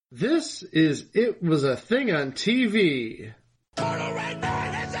This is It Was a Thing on TV. Total Red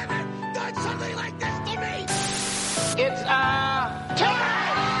Man has ever done something like this to me! It's, time!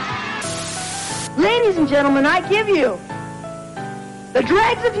 Ladies and gentlemen, I give you the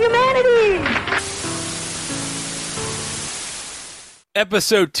dregs of humanity!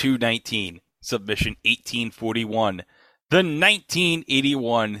 Episode 219, Submission 1841, the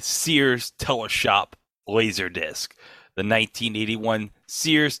 1981 Sears Teleshop Laserdisc. The 1981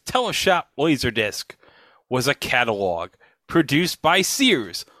 Sears Teleshop Laserdisc was a catalog produced by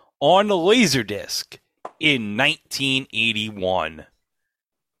Sears on Laserdisc in 1981.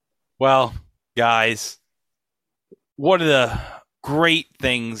 Well, guys, one of the great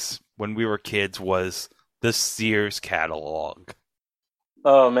things when we were kids was the Sears catalog.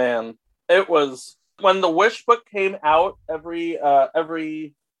 Oh man, it was when the Wish Book came out every I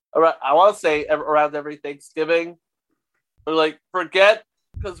want to say around every Thanksgiving. Like, forget,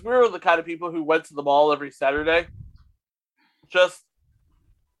 because we were the kind of people who went to the mall every Saturday. Just,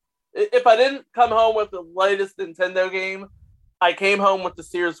 if I didn't come home with the latest Nintendo game, I came home with the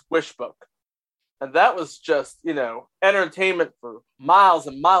Sears Wish Book. And that was just, entertainment for miles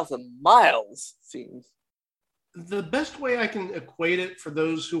and miles and miles, it seems. The best way I can equate it for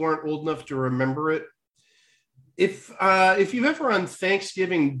those who aren't old enough to remember it, if you've ever on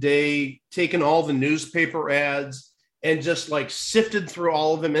Thanksgiving Day taken all the newspaper ads and just like sifted through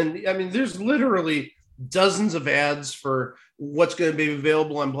all of them. And I mean, there's literally dozens of ads for what's going to be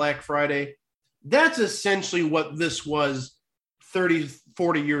available on Black Friday. That's essentially what this was 30,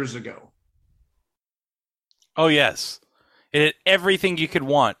 40 years ago. Oh, yes. It had everything you could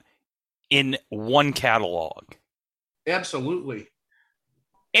want in one catalog. Absolutely.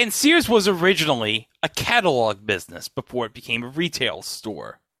 And Sears was originally a catalog business before it became a retail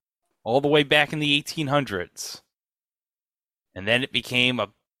store, all the way back in the 1800s. And then it became a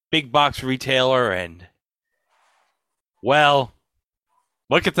big box retailer, and, well,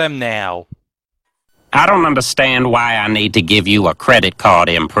 look at them now. I don't understand why I need to give you a credit card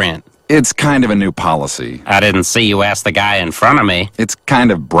imprint. It's kind of a new policy. I didn't see you ask the guy in front of me. It's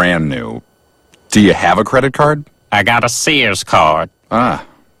kind of brand new. Do you have a credit card? I got a Sears card. Ah,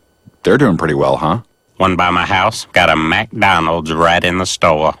 they're doing pretty well, huh? One by my house, got a McDonald's right in the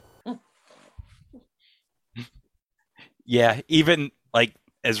store. Yeah, even,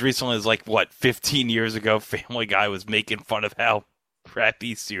 as recently as, 15 years ago, Family Guy was making fun of how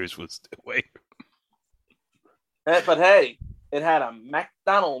crappy Sears was doing. But hey, it had a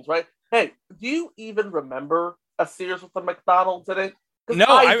McDonald's, right? Hey, do you even remember a Sears with a McDonald's in it? No,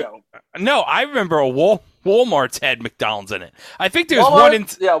 I don't. No, I remember a Walmart's had McDonald's in it. I think there's Walmart, one in...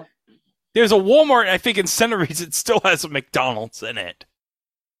 Yeah. There's a Walmart, I think, in Centere's that still has a McDonald's in it.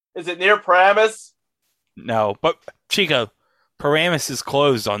 Is it near Paramus? No, but Chico, Paramus is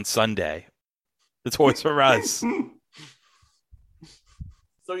closed on Sunday. The Toys R Us.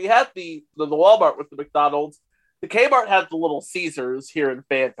 So you had the Walmart with the McDonald's. The Kmart had the Little Caesars here in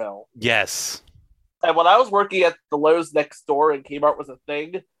Fayetteville. Yes. And when I was working at the Lowe's next door and Kmart was a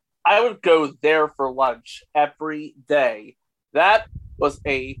thing, I would go there for lunch every day. That was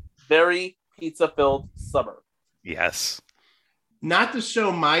a very pizza-filled summer. Yes. Not to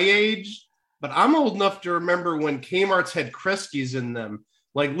show my age, but I'm old enough to remember when Kmart's had Kresge's in them,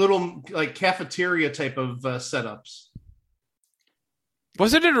 little cafeteria type of setups.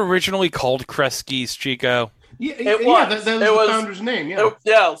 Wasn't it originally called Kresge's, Chico? Yeah, it was. That was the founder's name.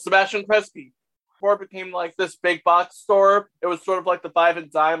 Yeah, Sebastian Kresge. Before it became this big box store, it was sort of like the Five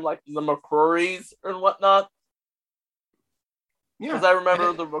and Dime, like the McCrory's and whatnot. Yeah, because I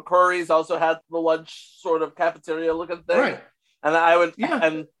remember the McCrory's also had the lunch sort of cafeteria looking thing. Right. And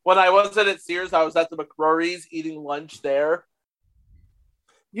and when I wasn't at Sears, I was at the McCrory's eating lunch there.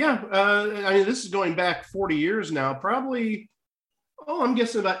 Yeah, I mean, this is going back 40 years now. Probably, I'm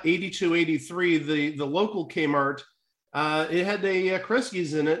guessing about 82, 83, the local Kmart, it had a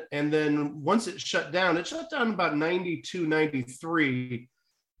Kresge's in it. And then once it shut down about 92, 93.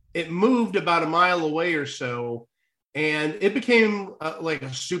 It moved about a mile away or so, and it became like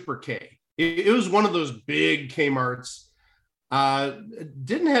a Super K. It was one of those big Kmarts.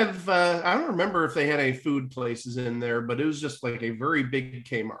 Didn't have, I don't remember if they had any food places in there, but it was just like a very big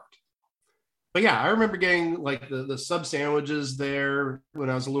Kmart. But yeah, I remember getting the sub sandwiches there when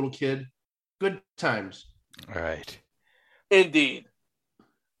I was a little kid. Good times. All right. Indeed.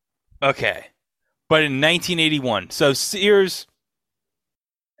 Okay. But in 1981, so Sears,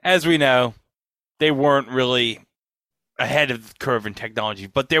 as we know, they weren't really ahead of the curve in technology,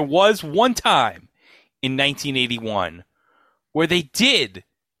 but there was one time in 1981 where they did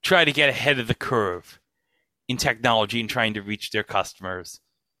try to get ahead of the curve in technology and trying to reach their customers.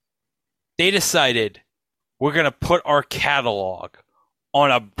 they decided we're going to put our catalog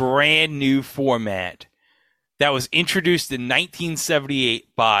on a brand new format that was introduced in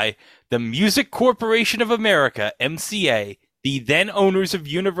 1978 by the Music Corporation of America, MCA, the then owners of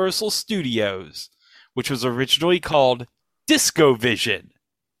Universal Studios, which was originally called DiscoVision.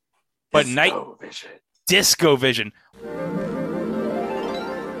 But DiscoVision.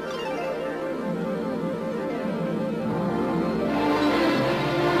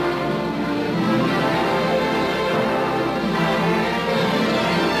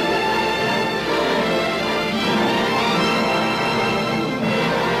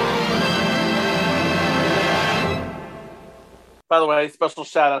 By the way, special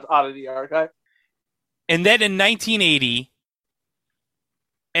shout out to Oddity Archive. And then in 1980,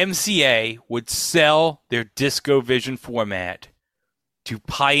 MCA would sell their DiscoVision format to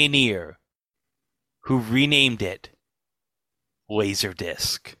Pioneer, who renamed it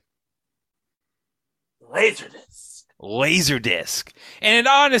Laserdisc. Laserdisc. And in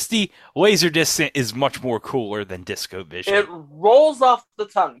honesty, Laserdisc is much more cooler than DiscoVision. It rolls off the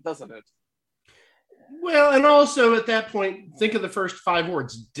tongue, doesn't it? Well, and also at that point, think of the first 5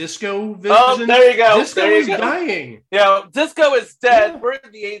 words. Disco Vision. Oh, there you go. Disco is dying. Yeah, disco is dead. Yeah. We're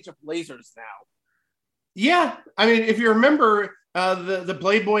in the age of lasers now. Yeah. I mean, if you remember the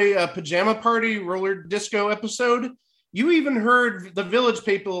Playboy Pajama Party roller disco episode, you even heard the Village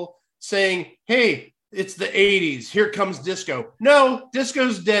people saying, hey, it's the 80s. Here comes disco. No,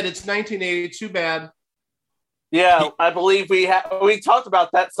 disco's dead. It's 1980. Too bad. Yeah, I believe we talked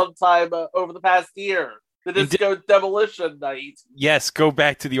about that sometime over the past year. The Disco Demolition Night. Yes, go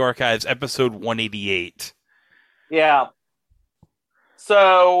back to the archives, episode 188. Yeah.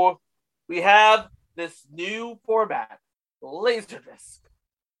 So we have this new format, Laserdisc.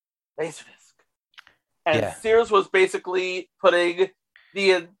 And Sears was basically putting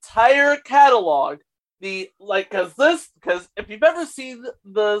the entire catalog, because if you've ever seen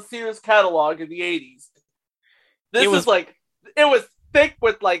the Sears catalog in the 80s, it was thick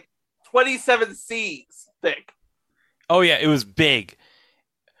with 27 C's thick. Oh yeah, it was big.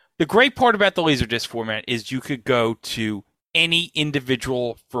 The great part about the Laserdisc format is you could go to any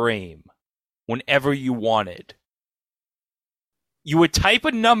individual frame whenever you wanted. You would type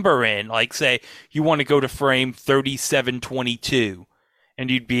a number in, like say you want to go to frame 3722,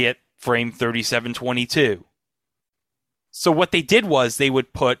 and you'd be at frame 3722. So what they did was they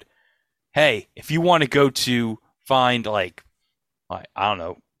would put, hey, if you want to go to find I don't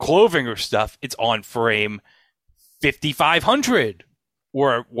know, clothing or stuff, it's on frame 5500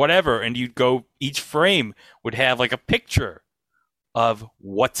 or whatever, and you'd go, each frame would have a picture of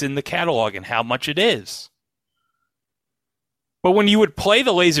what's in the catalog and how much it is. But when you would play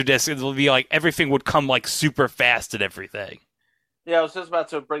the Laserdisc, it would be everything would come super fast and everything. Yeah, I was just about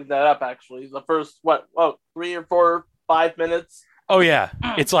to bring that up actually. The first 3 or 4, 5 minutes. Oh yeah,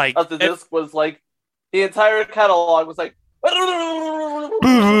 it's of the disc was the entire catalog was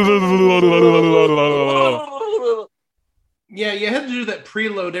Yeah, you had to do that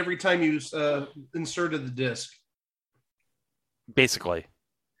preload every time you inserted the disc. Basically.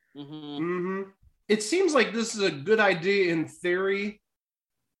 It seems like this is a good idea in theory,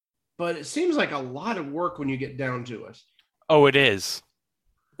 but it seems like a lot of work when you get down to it. Oh, it is.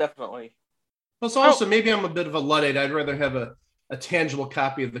 Definitely. Plus, also, maybe I'm a bit of a Luddite. I'd rather have a tangible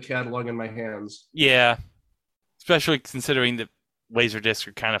copy of the catalog in my hands. Yeah. Especially considering that Laserdiscs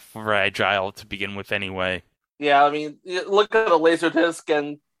are kind of fragile to begin with anyway. Yeah, I mean, look at a Laserdisc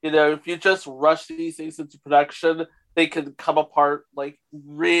and, if you just rush these things into production, they could come apart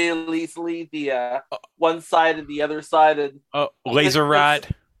really easily. The one side and the other side. And laser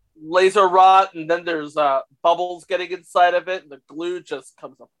rot. And then there's bubbles getting inside of it, and the glue just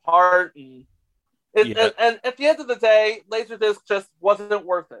comes apart. And at the end of the day, Laserdisc just wasn't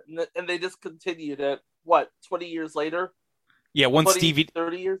worth it, and they discontinued it. 20 years later? Yeah, once 30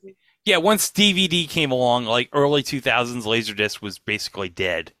 years. Yeah, once DVD came along, early 2000s, Laserdisc was basically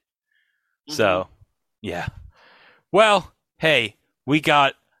dead. So, yeah. Well, hey, we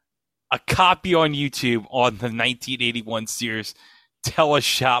got a copy on YouTube on the 1981 Sears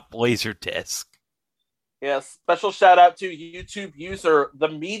Teleshop Laserdisc. Yes, special shout out to YouTube user The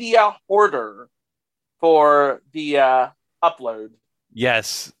Media Hoarder for the upload.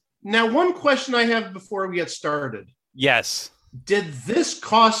 Yes. Now, one question I have before we get started. Yes. Did this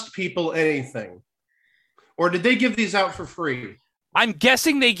cost people anything? Or did they give these out for free? I'm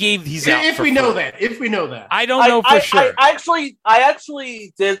guessing they gave these out if for we free. know that. If we know that. I don't know for sure. I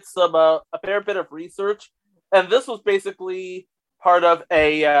actually did some a fair bit of research, and this was basically part of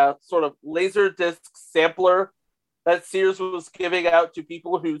a sort of Laserdisc sampler that Sears was giving out to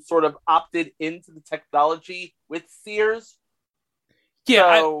people who sort of opted into the technology with Sears.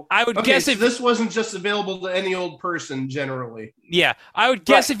 Yeah, So- I would Okay, guess so if this wasn't just available to any old person generally. yeah, I would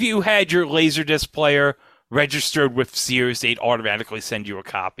guess Right. if you had your Laserdisc player registered with Sears, they'd automatically send you a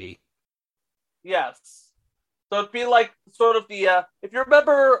copy. Yes. So it'd be like sort of the if you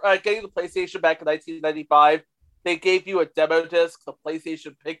remember getting the PlayStation back in 1995, they gave you a demo disc, the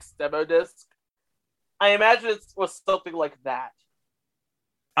PlayStation Pix demo disc. I imagine it was something like that.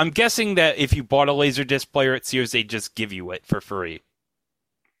 I'm guessing that if you bought a Laserdisc player at Sears, they'd just give you it for free.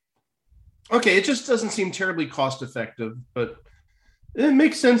 Okay, it just doesn't seem terribly cost effective, but it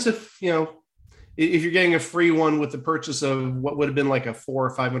makes sense if if you're getting a free one with the purchase of what would have been like a $400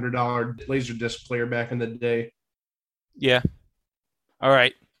 or $500 Laserdisc player back in the day. Yeah. All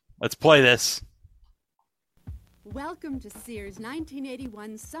right, let's play this. Welcome to Sears'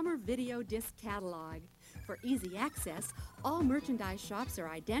 1981 Summer Video Disc Catalog. For easy access, all merchandise shops are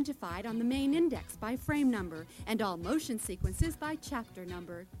identified on the main index by frame number and all motion sequences by chapter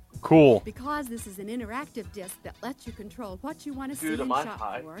number. Cool. Because this is an interactive disc that lets you control what you want to see Dude, and am I shop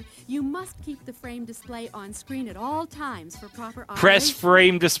high? for, you must keep the frame display on screen at all times for proper Press operation.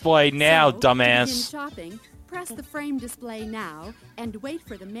 frame display now, So, to begin dumbass. shopping, press the frame display now and wait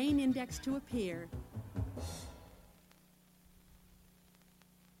for the main index to appear.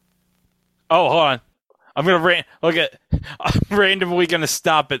 Oh, hold on. I'm randomly gonna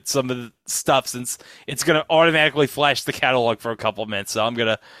stop at some of the stuff since it's gonna automatically flash the catalog for a couple minutes. So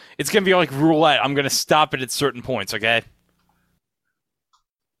it's gonna be like roulette. I'm gonna stop it at certain points. Okay.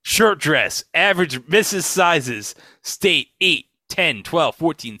 Shirt dress, average misses sizes, state 8, 10, 12,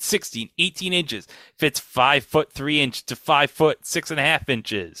 14, 16, 18 inches. Fits 5 foot 3 inch to 5 foot 6.5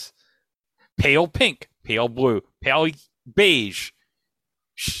 inches. Pale pink, pale blue, pale beige.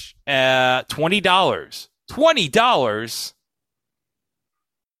 $20. $20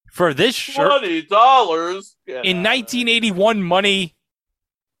 for this shirt $20 in 1981 money.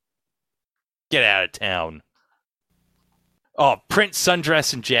 Get out of town. Oh, print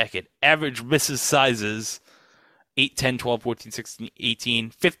sundress and jacket. Average misses sizes 8, 10, 12, 14, 16,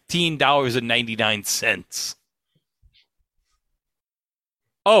 18, $15.99.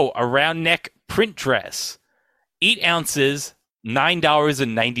 Oh, a round neck print dress. 8 ounces,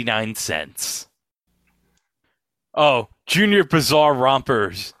 $9.99. Oh, Junior Bazaar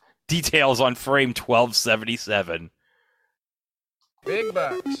rompers. Details on frame 1277. Big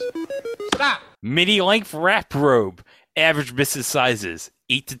bucks. Stop. Mini length wrap robe. Average misses sizes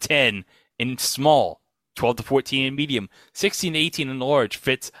 8 to 10 in small, 12 to 14 in medium, 16 to 18 in large.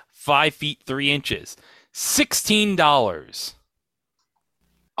 Fits 5 feet 3 inches. $16.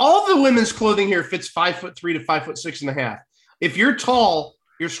 All the women's clothing here fits 5'3" to 5'6.5". If you're tall,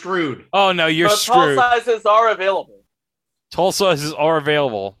 you're screwed. Oh no, you're But screwed. tall sizes are available. Tall sizes are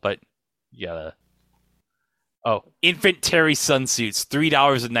available, but you gotta. Oh, infant Terry sunsuits,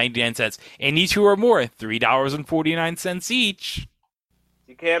 $3.99, and each two or more, $3.49 each.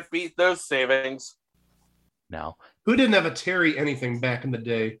 You can't beat those savings, Now, Who didn't have a Terry anything back in the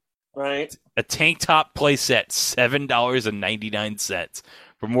day? right? a tank top playset, $7.99.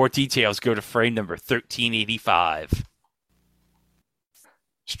 For more details, go to frame number 1385.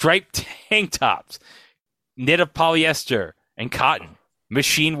 Striped tank tops, knit of polyester and cotton,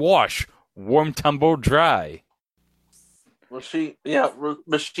 machine wash, warm tumble dry. Machine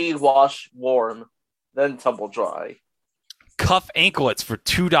wash warm, then tumble dry. Cuff anklets for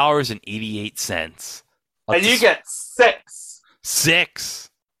 $2.88. And you get 6 6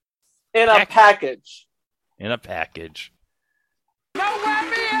 in a package. in a package.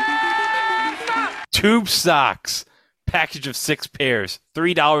 Tube socks, package of 6 pairs,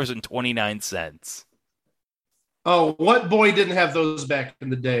 $3.29. Oh, what boy didn't have those back in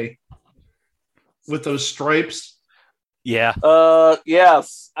the day? With those stripes? Yeah,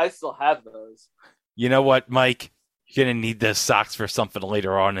 Yes, I still have those. you know what, Mike? You're gonna need those socks for something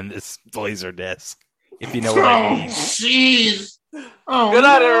later on in this laser disc, if you know what I mean. Jeez. Oh, Good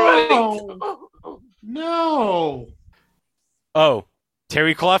night, no. everybody. No. Oh,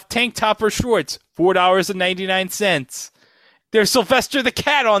 terry cloth tank top or shorts, $4.99. There's Sylvester the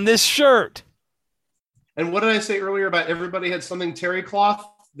Cat on this shirt. And what did I say earlier about everybody had something terry cloth?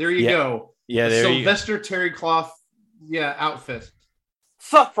 There you Yeah. go. Yeah, A there you go. Sylvester terry cloth, outfit.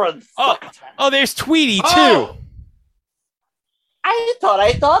 Suffering. Oh, oh, there's Tweety too. Oh! I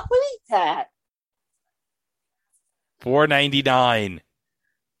thought we that. $4.99.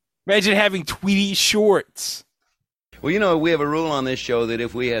 Imagine having Tweety shorts. Well, you know, we have a rule on this show that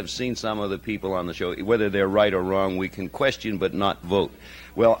if we have seen some of the people on the show, whether they're right or wrong, we can question but not vote.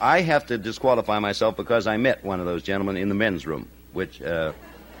 Well, I have to disqualify myself because I met one of those gentlemen in the men's room, which, What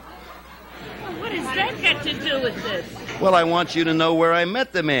does that got to do with this? well, I want you to know where I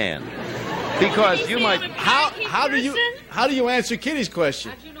met the man. Because you might... How do you answer Kitty's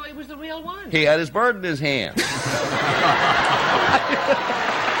question? How'd you know he was the real one? He had his bird in his hand.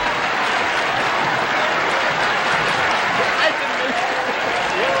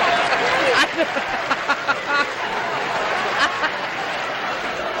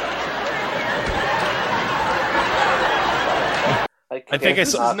 I think this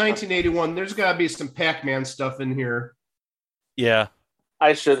is 1981. There's got to be some Pac-Man stuff in here. Yeah.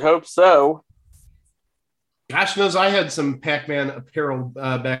 I should hope so. Gosh knows I had some Pac-Man apparel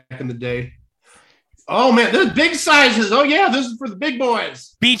back in the day. Oh, man, there's big sizes. Oh, yeah, this is for the big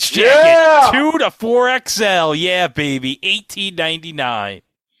boys. Beach jacket, 2 to 4XL. Yeah, baby, $18.99.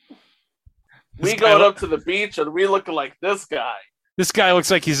 We going up to the beach and we looking like this guy. This guy looks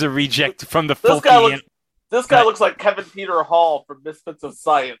like he's a reject from the This filthy. guy looks like Kevin Peter Hall from Misfits of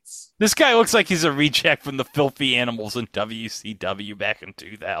Science. This guy looks like he's a reject from the filthy animals in WCW back in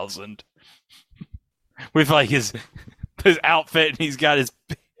 2000. With like his outfit, and he's got his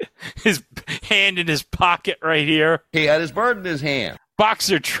hand in his pocket right here. He had his bird in his hand.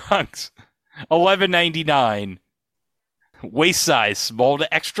 Boxer trunks, $11.99. Waist size, small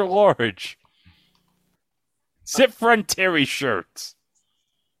to extra large. Zip front Terry shirts.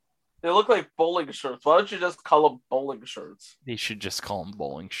 They look like bowling shirts. Why don't you just call them bowling shirts? They should just call them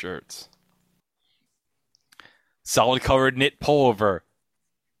bowling shirts. Solid colored knit pullover,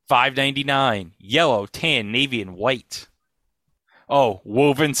 $5.99. Yellow, tan, navy, and white. Oh,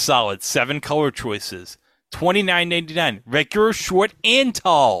 woven solid, 7 color choices, $29.99. Regular, short, and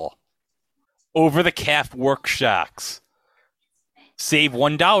tall. Over the calf work shocks. Save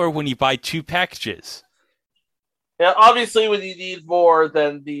 $1 when you buy 2 packages. Yeah, obviously when you need more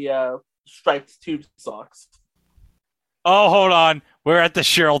than the striped tube socks. Oh, hold on. We're at the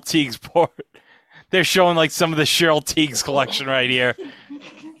Cheryl Teagues board. They're showing like some of the Cheryl Teagues collection right here.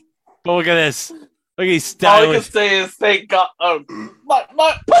 But look at this. Look at these stylish. All I can say is thank God. Oh,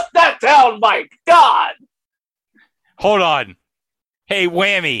 put that down, Mike. God. Hold on. Hey,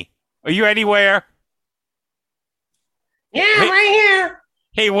 Whammy. Are you anywhere? Yeah, right here.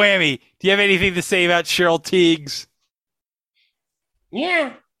 Hey, Whammy. Do you have anything to say about Cheryl Teagues?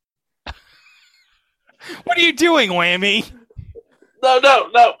 Yeah. What are you doing, Whammy? No,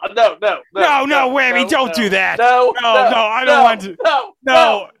 Whammy, don't do that. No, I don't want to.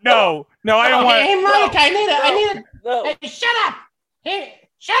 No, I don't want. Hey, Mike, I need a. Hey, shut up. Hey,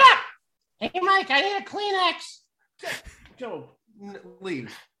 shut up. Hey, Mike, I need a Kleenex. Joe,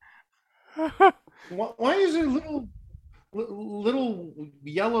 leave. Why is there little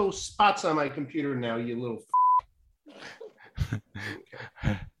yellow spots on my computer now, you little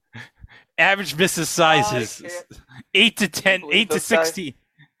Average misses sizes 8 to 10, 8 to 16.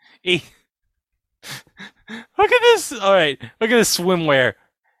 8. Look at this. All right. Look at this swimwear.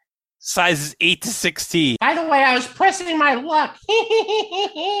 Sizes 8 to 16. By the way, I was pressing my luck.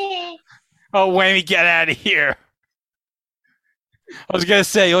 Oh, Whammy, get out of here. I was going to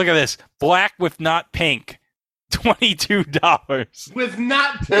say, look at this. Black with not pink. $22. with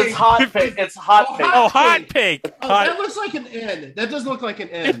not pink. It's hot pink. It's hot pink. Oh, hot pink. Oh, Hot. that looks like an N. That doesn't look like an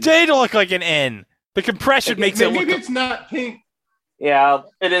N. It did look like an N. The compression makes it look. Maybe it's not pink. Yeah,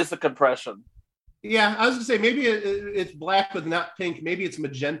 it is the compression. Yeah, I was gonna say maybe it's black with not pink. Maybe it's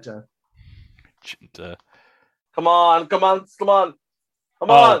magenta. Come on.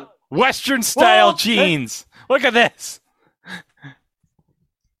 Western style Well, jeans. Look at this.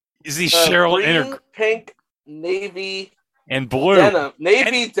 Is these Cheryl green, pink, navy, and blue denim, denim,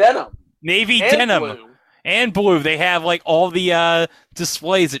 navy and denim, blue. and blue. They have like all the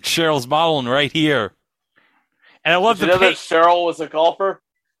displays that Cheryl's modeling right here. And I love Did you know that Cheryl was a golfer?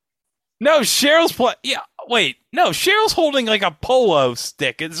 No, Cheryl's Yeah, wait. No, Cheryl's holding like a polo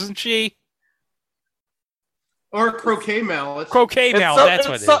stick, isn't she? Or a croquet mallet. Croquet mallet. That's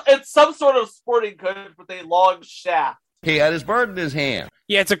what it is. It's some sort of sporting good with a long shaft. He had his bird in his hand.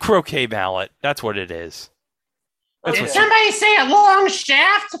 Yeah, it's a croquet mallet. That's what it is. That's Did what somebody say a long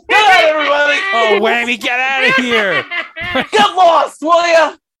shaft? Get out, everybody! Oh, Whammy, get out of here! Get lost, will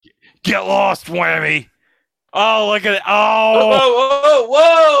ya? Get lost, Whammy! Oh, look at it! Oh!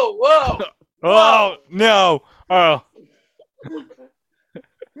 Whoa! Oh no! Oh!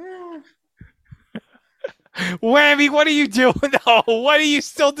 Whammy, what are you doing? Oh, what are you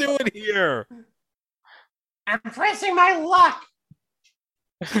still doing here? I'm pressing my luck.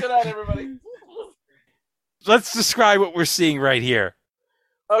 Get out, everybody! let's describe what we're seeing right here.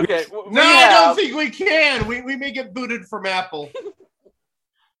 Okay. No, I don't think we can. We may get booted from Apple.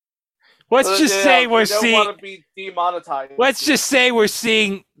 Let's just say we're seeing. Don't want to be demonetized. Let's just say we're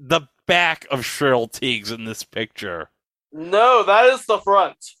seeing the back of Shrill Teagues in this picture. No, that is the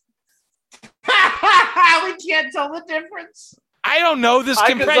front. We can't tell the difference. I don't know. This I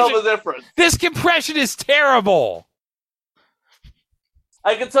can compression. tell the difference. This compression is terrible.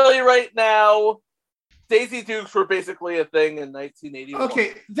 I can tell you right now, Daisy Dukes were basically a thing in 1981.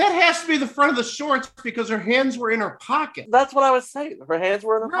 Okay, that has to be the front of the shorts because her hands were in her pocket. That's what I was saying. Her hands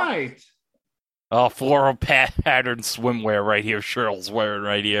were in her pocket. Right. Oh, floral pattern swimwear right here. Cheryl's wearing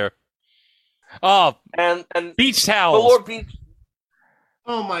right here. Oh, and beach towels. The Lord Beach.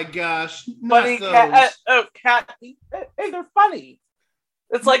 Oh my gosh! Not Funny those. cat. Hey, they're funny.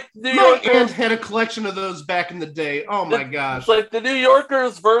 It's like New My Yorkers. aunt had a collection of those back in the day. Oh my gosh! It's like the New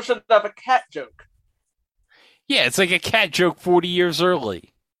Yorkers' version of a cat joke. Yeah, it's like a cat joke 40 years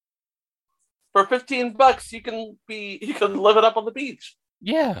early. For $15, you can live it up on the beach.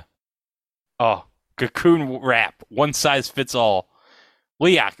 Yeah. Oh, cocoon wrap. One size fits all.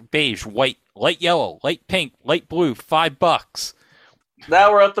 Leac, beige, white, light yellow, light pink, light blue, $5.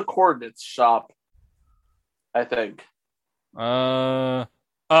 Now we're at the coordinates shop, I think. Oh.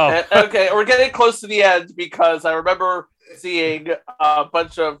 Okay, we're getting close to the end because I remember seeing a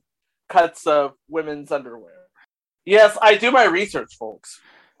bunch of cuts of women's underwear. Yes, I do my research, folks.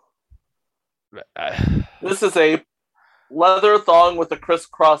 This is a leather thong with a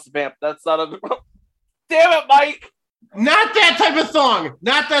crisscross vamp. That's not a... Damn it, Mike! Not that type of thong!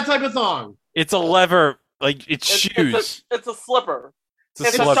 Not that type of thong! It's a lever, like it's shoes. It's a slipper.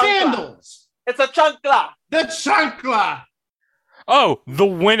 It's a sandals! It's a chancla! The chancla! Oh, the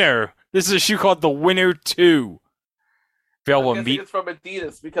Winner. This is a shoe called the Winner 2. Available I think it's from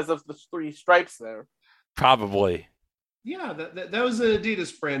Adidas because of the 3 stripes there. Probably. Yeah, that was an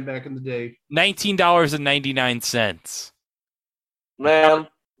Adidas brand back in the day. $19.99. Man,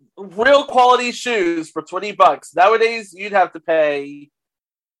 real quality shoes for $20. Nowadays, you'd have to pay.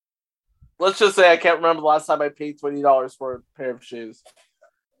 Let's just say I can't remember the last time I paid $20 for a pair of shoes.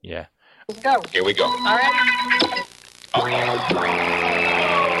 Yeah. Let's go. Here we go. All right.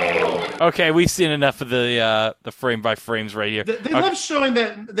 Okay, we've seen enough of the frame by frames right here. They love showing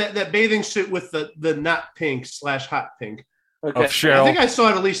that bathing suit with the not pink / hot pink. Okay. Of Cheryl. I think I saw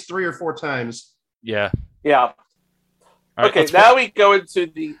it at least 3 or 4 times. Yeah. Yeah. All right, okay, let's now we go into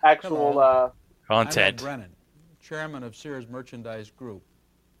the actual content. I'm Ed Brennan, chairman of Sears Merchandise Group.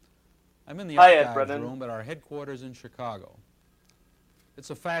 I'm in the Hi, Ed archives Brennan. room at our headquarters in Chicago. It's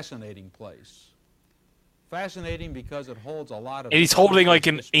a fascinating place. Fascinating because it holds a lot of... And he's holding like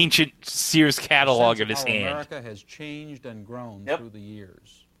an ancient Sears catalog in his how hand. America has changed and grown through the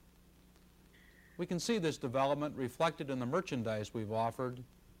years. We can see this development reflected in the merchandise we've offered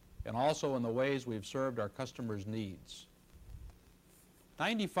and also in the ways we've served our customers' needs.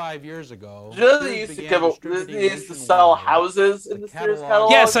 95 years ago, They used to sell houses in the Sears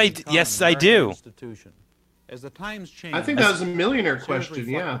catalog. Yes, I do. Institution. As the times changed, I think that was a millionaire Sears question,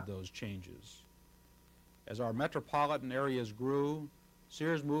 reflected yeah. those changes. As our metropolitan areas grew,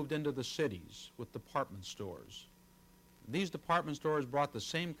 Sears moved into the cities with department stores. These department stores brought the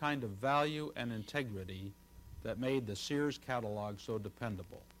same kind of value and integrity that made the Sears catalog so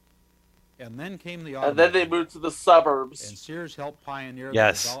dependable. And then came the And then they moved to the suburbs. And Sears helped pioneer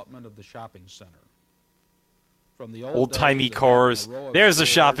Yes. the development of the shopping center. From the Old-timey days of cars. having a row of There's the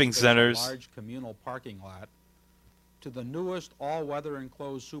stores shopping facing a centers. large communal parking lot to the newest all-weather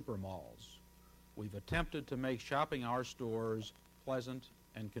enclosed supermalls, we've attempted to make shopping our stores pleasant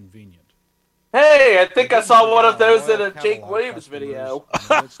and convenient. Hey, I think I saw one of those in a Jake Williams video.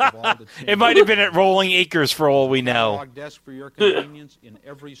 It might have been at Rolling Acres for all we know. Catalog desk for your convenience in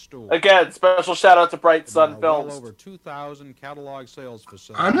every store. Again, special shout out to Bright Sun Well Films. over 2,000 catalog sales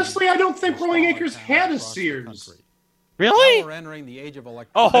facilities. Honestly, I don't think Rolling Acres had a Sears. Really? Now we're entering the age of Oh,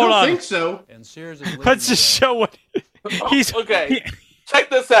 electronics. hold I on. don't think so. And Sears is Let's just show what he's. Okay, check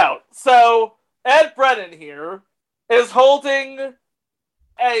this out. So, Ed Brennan here is holding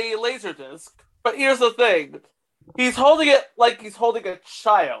a Laserdisc, but here's the thing. He's holding it like he's holding a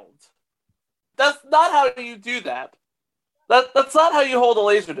child. That's not how you do that. That's not how you hold a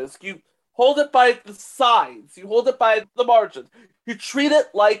Laserdisc. You hold it by the sides. You hold it by the margins. You treat it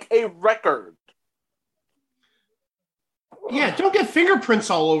like a record. Yeah, don't get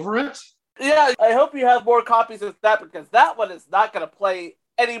fingerprints all over it. Yeah, I hope you have more copies of that because that one is not going to play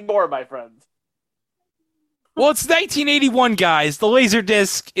anymore, my friend. Well, it's 1981, guys. The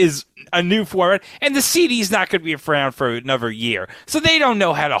Laserdisc is a new format, and the CD's not going to be around for another year. So they don't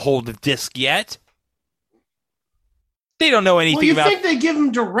know how to hold a disc yet. They don't know anything Well, you about. think they give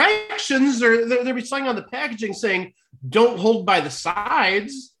them directions, or they'll be signing on the packaging saying, "Don't hold by the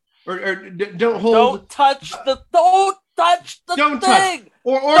sides," or "Don't hold." Don't touch the Don't thing. touch.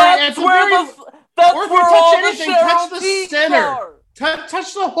 Or That's at the where very, that's or if where you touch all anything, the touch the Cheryl center. are.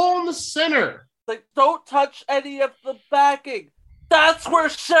 Touch the hole in the center. Like, don't touch any of the backing. That's where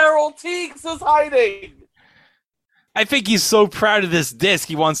Cheryl Teagues is hiding. I think he's so proud of this disc,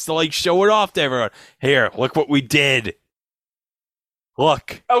 he wants to like show it off to everyone. Here, look what we did.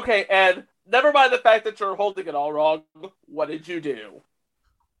 Look. Okay, Ed, never mind the fact that you're holding it all wrong. What did you do?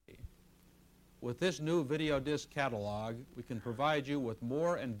 With this new video disc catalog, we can provide you with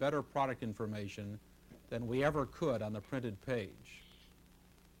more and better product information than we ever could on the printed page.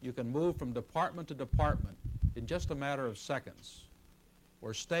 You can move from department to department in just a matter of seconds,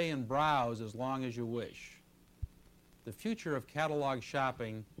 or stay and browse as long as you wish. The future of catalog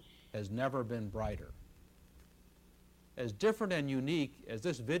shopping has never been brighter. As different and unique as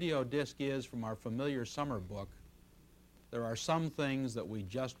this video disc is from our familiar summer book, there are some things that we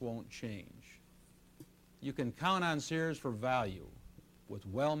just won't change. You can count on Sears for value with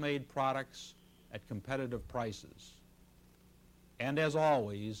well-made products at competitive prices. And as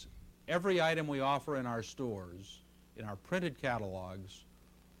always, every item we offer in our stores, in our printed catalogs,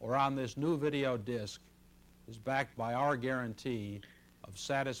 or on this new video disc is backed by our guarantee of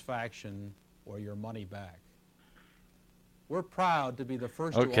satisfaction or your money back. We're proud to be the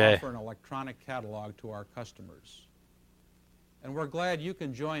first to offer an electronic catalog to our customers. And we're glad you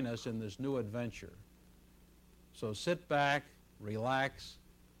can join us in this new adventure. So sit back, relax,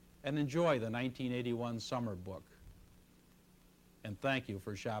 and enjoy the 1981 summer book. And thank you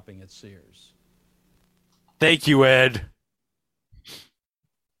for shopping at Sears. Thank you, Ed.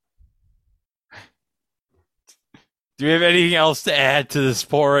 Do you have anything else to add to this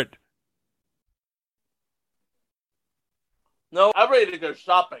port? No, I'm ready to go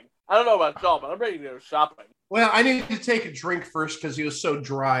shopping. I don't know about y'all, but I'm ready to go shopping. Well, I need to take a drink first because he was so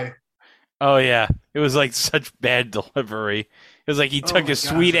dry. Oh yeah, it was like such bad delivery. It was like he took a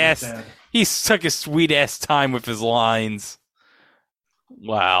sweet ass. He took a sweet ass time with his lines.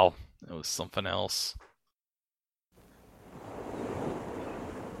 Wow, that was something else.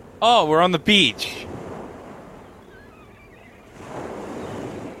 Oh, we're on the beach.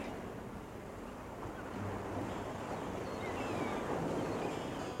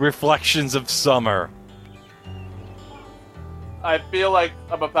 Reflections of summer. I feel like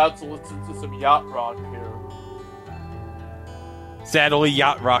I'm about to listen to some yacht rock here. Sadly,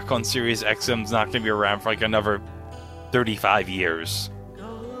 yacht rock on Sirius XM is not going to be around for like another 35 years.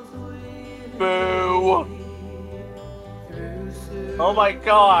 Boo! Oh my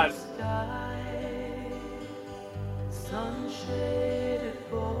god!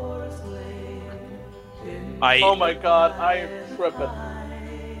 Oh my god, I am tripping.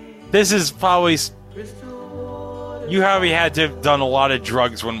 This is probably... You probably had to have done a lot of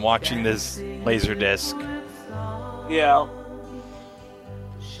drugs when watching this Laserdisc. Yeah.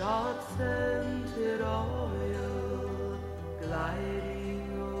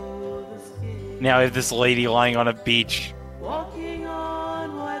 Now I have this lady lying on a beach.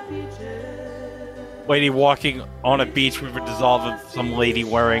 Lady walking on a beach with a dissolve of some lady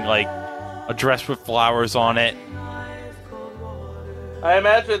wearing like a dress with flowers on it. I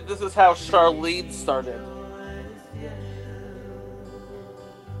imagine this is how Charlene started.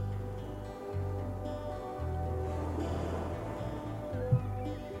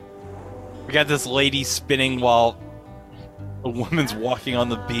 We got this lady spinning while a woman's walking on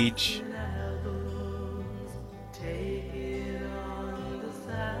the beach.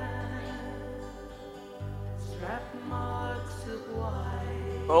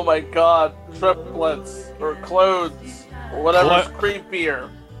 Oh my god, triplets, or clones, or whatever's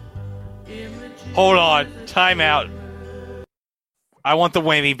creepier. Hold on, time out. I want the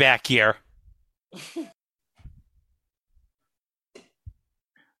whammy back here.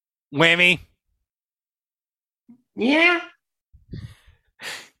 Whammy? Yeah?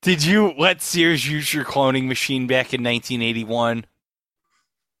 Did you let Sears use your cloning machine back in 1981?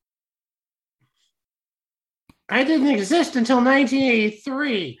 I didn't exist until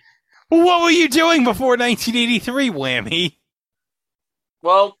 1983. What were you doing before 1983, Whammy?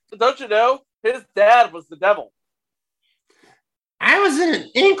 Well, don't you know? His dad was the devil. I was in an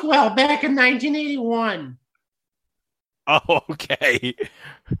inkwell back in 1981. Oh, okay.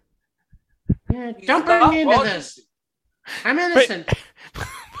 Yeah, don't bring me into this. I'm innocent.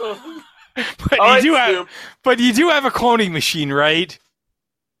 But you do have a cloning machine, right?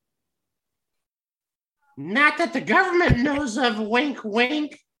 Not that the government knows of, wink,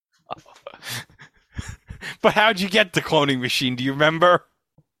 wink. But how'd you get the cloning machine? Do you remember?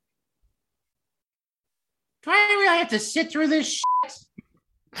 Do I really have to sit through this shit?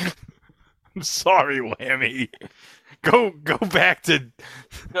 I'm sorry, Whammy. Go back to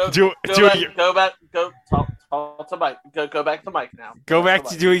Go talk to Mike. Go back to Mike now. Go back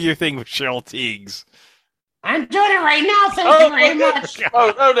to doing your thing with Cheryl Teagues. I'm doing it right now. Thank you very much.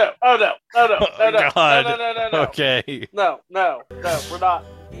 Oh no. No. Okay. No. We're not.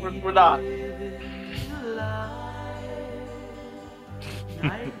 We're not.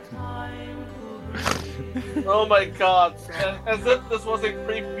 Oh my God! As if this wasn't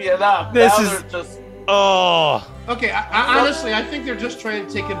creepy enough. This now is they're just. Oh. Okay, honestly, I think they're just trying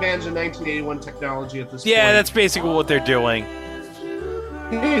to take advantage of 1981 technology at this point. Yeah, that's basically what they're doing.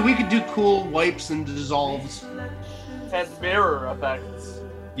 Hey, we could do cool wipes and dissolves. And mirror effects.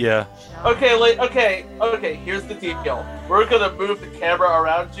 Yeah. Okay, okay, here's the deal. We're gonna move the camera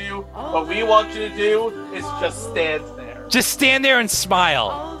around you. What we want you to do is just stand there. Just stand there and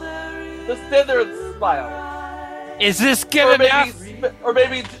smile. Just stand there and smile. Is this good enough? Or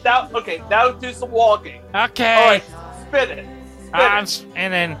maybe now, okay, now do some walking. Okay. Alright, spin it.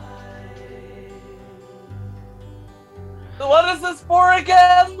 And then... What is this for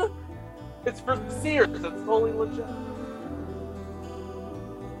again? It's for Sears. It's totally legit.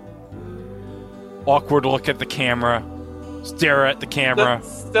 Awkward look at the camera. Stare at the camera.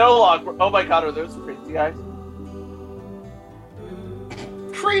 That's still awkward. Oh my God, are those crazy eyes?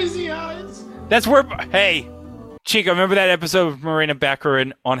 Crazy eyes. That's where... Hey, Chica, remember that episode of Marina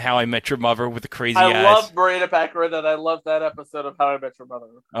Baccarin on How I Met Your Mother with the crazy eyes? I love Marina Baccarin, and I love that episode of How I Met Your Mother.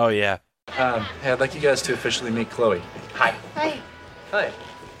 Oh, yeah. Hey, I'd like you guys to officially meet Chloe. Hi. Hi. Hi.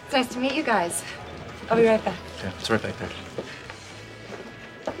 It's nice to meet you guys. I'll be right back. Yeah, it's right back there.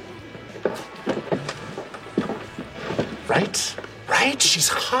 Right? She's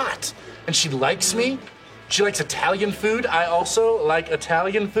hot. And she likes me. She likes Italian food. I also like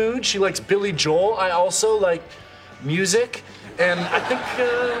Italian food. She likes Billy Joel. I also like music. And I think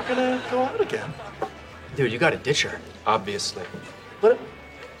we're gonna go out again. Dude, you gotta ditch her. Obviously. What?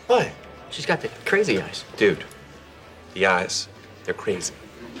 What? She's got the crazy eyes. Dude, the eyes, they're crazy.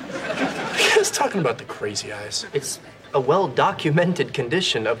 What are you guys talking about the crazy eyes? It's a well-documented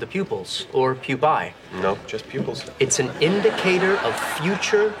condition of the pupils, or pupae. No, just pupils. It's an indicator of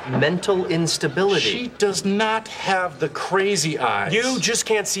future mental instability. She does not have the crazy eyes. You just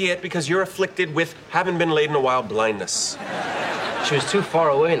can't see it because you're afflicted with haven't been laid in a while blindness. She was too far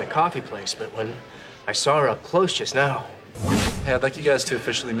away in the coffee place, but when I saw her up close just now... Hey, I'd like you guys to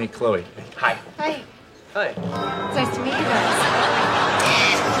officially meet Chloe. Hi. Hi. Hi. It's nice to meet you guys.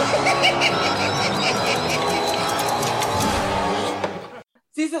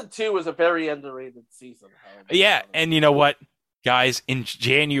 Season 2 was a very underrated season. Yeah, and you know what, guys? In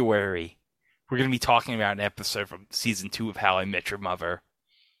January, we're going to be talking about an episode from Season 2 of How I Met Your Mother.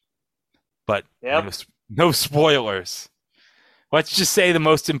 But no spoilers. Let's just say the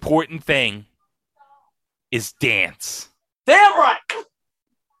most important thing is dance. Damn right!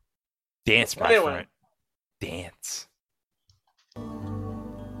 Dance, my friend. Dance.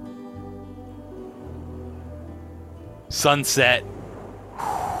 Sunset.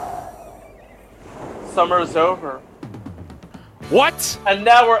 Summer's over. What?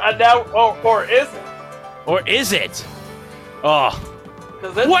 Or is it? Or is it? Oh.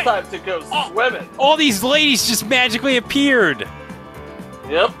 Because it's time to go swimming. All these ladies just magically appeared.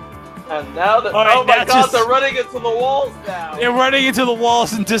 Yep. And now that oh my God, they're running into the walls now. They're running into the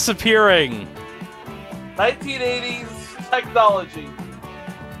walls and disappearing. 1980s technology.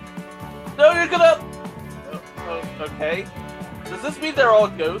 No, you're gonna. Okay. Does this mean they're all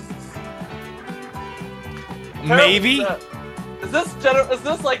ghosts? Maybe. Is this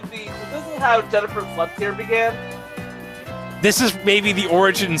how Jennifer Slept Here began? This is maybe the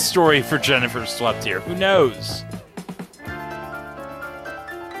origin story for Jennifer Slept Here. Who knows?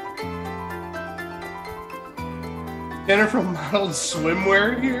 Jennifer modeled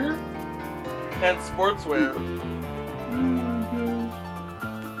swimwear here? And sportswear.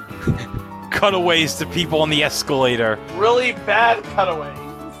 Cutaways to people on the escalator. Really bad cutaways.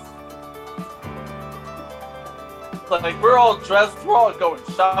 Like, we're all dressed, we're all going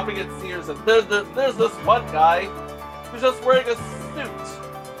shopping at Sears, and there's this one guy who's just wearing a suit.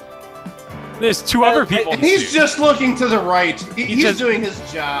 There's two other people. He's just looking to the right. He's doing his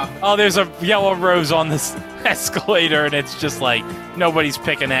job. Oh, there's a yellow rose on this escalator, and it's just like nobody's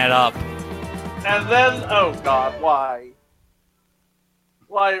picking that up. And then, oh God, why?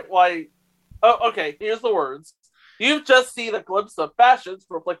 Why? Oh, okay, here's the words. You've just seen a glimpse of fashions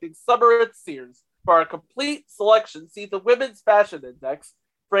reflecting summer at Sears. For a complete selection, see the Women's Fashion Index,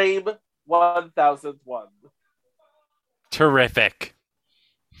 frame 1001. terrific.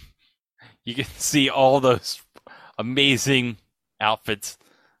 You can see all those amazing outfits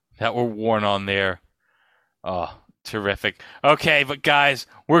that were worn on there. Oh, terrific. Okay, but guys,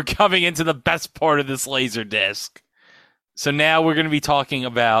 we're coming into the best part of this Laserdisc. So now we're going to be talking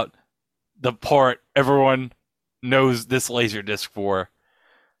about the part everyone knows this Laserdisc for.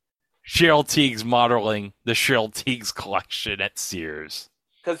 Cheryl Tiegs modeling the Cheryl Tiegs collection at Sears.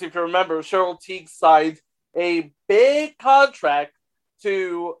 Because if you remember, Cheryl Tiegs signed a big contract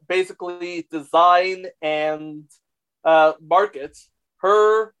to basically design and market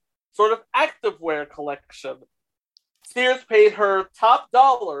her sort of activewear collection. Sears paid her top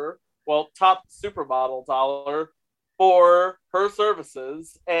supermodel dollar for her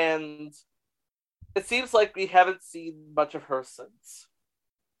services, and it seems like we haven't seen much of her since.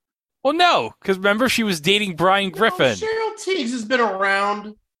 Well, no, because remember, she was dating Brian Griffin. Cheryl Tiegs has been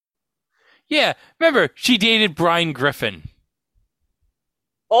around. Yeah, remember, she dated Brian Griffin.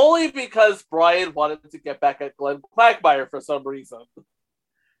 Only because Brian wanted to get back at Glenn Quagmire for some reason.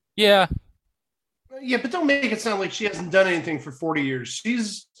 Yeah. Yeah, but don't make it sound like she hasn't done anything for 40 years.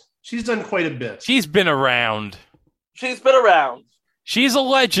 She's done quite a bit. She's been around. She's been around. She's a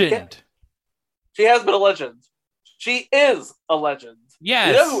legend. She has been a legend. She is a legend. Yes.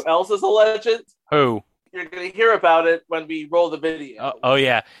 You know who else is a legend? Who? You're going to hear about it when we roll the video. Oh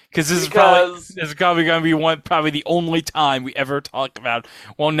yeah, because this is probably going to be probably the only time we ever talk about.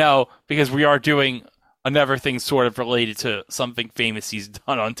 Well, no, because we are doing another thing sort of related to something famous he's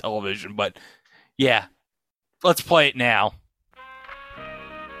done on television. But yeah, let's play it now.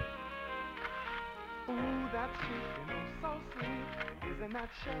 Ooh, that chicken is so sweet. Isn't that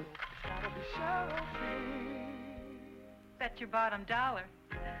Cheryl? It's gotta be Cheryl Tiegs. Bet your bottom dollar.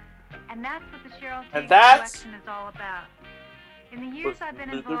 And that's what the Cheryl And Tiegs that's collection is all about. In the years I've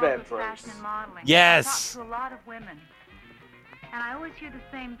been Luther involved with Vandross. fashion and modeling, Yes. I've talked to a lot of women. And I always hear the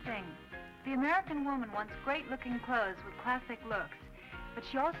same thing. The American woman wants great-looking clothes with classic looks, but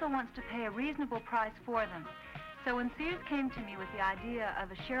she also wants to pay a reasonable price for them. So when Sears came to me with the idea of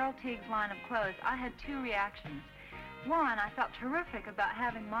a Cheryl Tiegs line of clothes, I had two reactions. One, I felt terrific about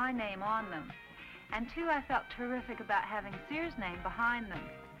having my name on them. And two, I felt terrific about having Sears' name behind them.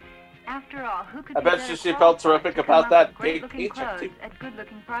 After all, who could I be bet better she felt terrific qualified to come about up that with big great-looking paycheck, clothes too. at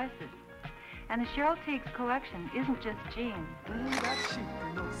good-looking prices. And the Cheryl Tiegs collection isn't just jeans. Ooh, that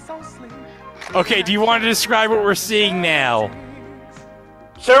chicken is so sweet. Okay, do you want to describe what we're seeing now?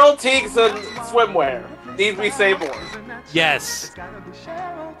 Cheryl Tiegs in swimwear. Need we say more? Yes. It's gotta be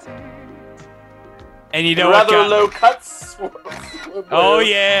Cheryl Tiegs. And you know what? Rather low cuts. Oh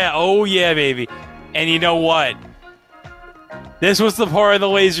yeah, baby. And you know what? This was the part of the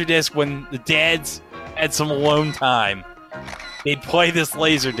Laserdisc when the dads had some alone time. They'd play this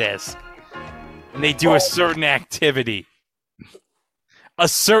Laserdisc, and they do a certain activity. A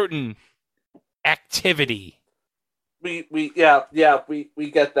certain activity. We get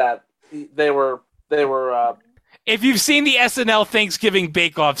that. They were. If you've seen the SNL Thanksgiving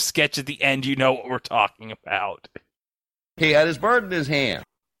Bake Off sketch at the end, you know what we're talking about. He had his bird in his hand.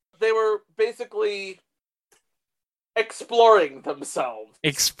 They were basically exploring themselves.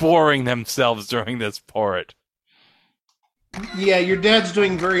 Exploring themselves during this part. Yeah, your dad's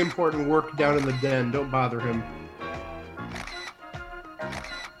doing very important work down in the den. Don't bother him.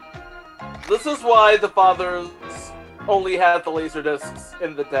 This is why the fathers only had the laser discs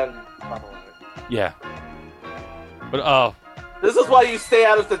in the den, by the way. Yeah. But this is why you stay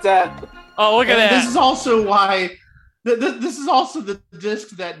out of the den. Oh, look at that. This is also why. This is also the disc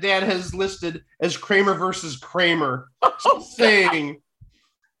that Dad has listed as Kramer versus Kramer. Saying,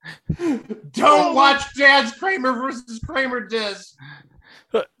 don't watch Dad's Kramer versus Kramer disc.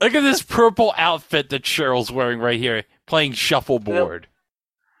 Look at this purple outfit that Cheryl's wearing right here, playing shuffleboard.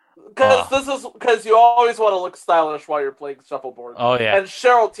 Because you always want to look stylish while you're playing shuffleboard. Oh yeah. And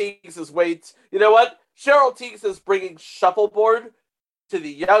Cheryl Tiegs is you know what? Cheryl Tiegs is bringing shuffleboard to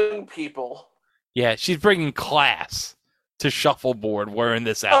the young people. Yeah, she's bringing class to shuffleboard wearing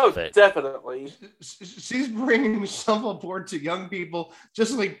this outfit. Oh, definitely. She's bringing shuffleboard to young people,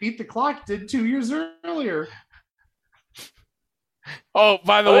 just like Beat the Clock did 2 years earlier. Oh,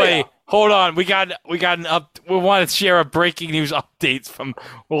 by the way, hold on. We want to share a breaking news updates from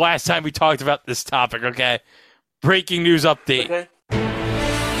the last time we talked about this topic. Okay, breaking news update. Okay.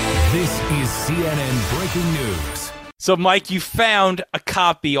 This is CNN breaking news. So, Mike, you found a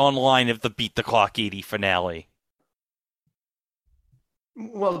copy online of the Beat the Clock 80 finale.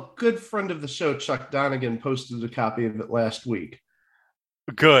 Well, good friend of the show, Chuck Donegan, posted a copy of it last week.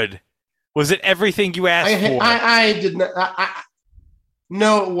 Good. Was it everything you asked for? I did not.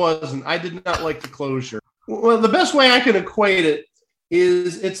 No, it wasn't. I did not like the closure. Well, the best way I can equate it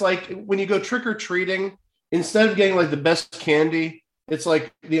is it's like when you go trick-or-treating, instead of getting like the best candy, it's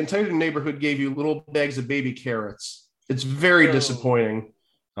like the entire neighborhood gave you little bags of baby carrots. It's very disappointing.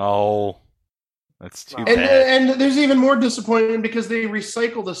 Oh, that's too bad. And there's even more disappointment because they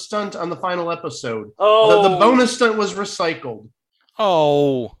recycled a stunt on the final episode. Oh. The bonus stunt was recycled.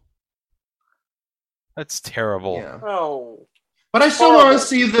 Oh, that's terrible. Yeah. Oh. But I still want to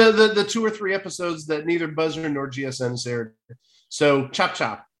see the 2 or 3 episodes that neither Buzzer nor GSN aired. So chop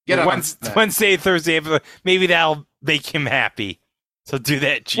chop. Get up. Wednesday, Thursday episode. Maybe that'll make him happy. So do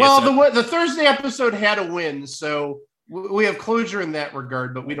that. GSN. Well, the Thursday episode had a win, so we have closure in that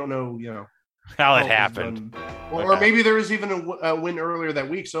regard. But we don't know, how it happened. Or maybe there was even a win earlier that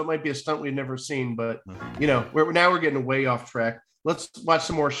week, so it might be a stunt we've never seen. But we're getting way off track. Let's watch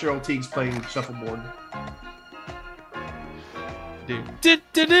some more Cheryl Tiegs playing shuffleboard.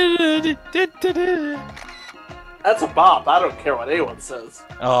 That's a bop. I don't care what anyone says.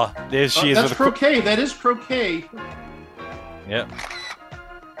 Oh, there she is. That's croquet. That is croquet. Yep.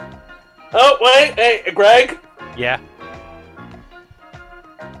 Oh, wait. Hey, Greg? Yeah.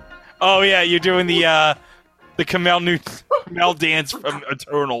 Oh, yeah. You're doing the Kamel dance from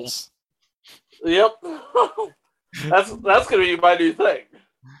Eternals. Yep. That's going to be my new thing.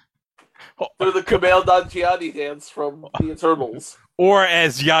 Do the Kamel Nanjiani dance from the Eternals. Or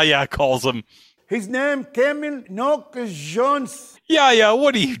as Yaya calls him. His name Camille Nock Jones. Yaya,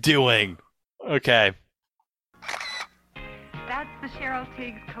 what are you doing? Okay. That's the Cheryl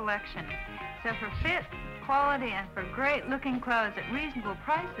Tiegs collection. So for fit, quality, and for great-looking clothes at reasonable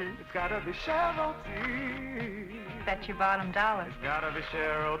prices, It's gotta be Cheryl Tiegs. bet your bottom dollar. It's gotta be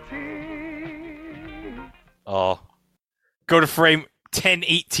Cheryl Tiegs. Oh. Go to frame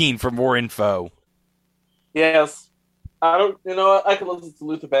 1018 for more info. Yes. I can listen to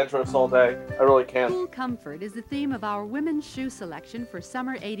Luther Vandross all day. I really can. Cool comfort is the theme of our women's shoe selection for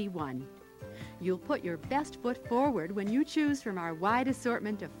summer '81. You'll put your best foot forward when you choose from our wide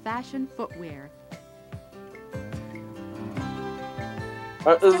assortment of fashion footwear.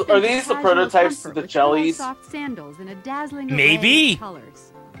 Are these the prototypes of the jellies? Soft sandals in a dazzling Maybe. array of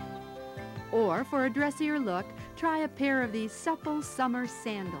colors. Or for a dressier look, try a pair of these supple summer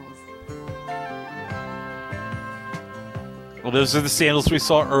sandals. Well, those are the sandals we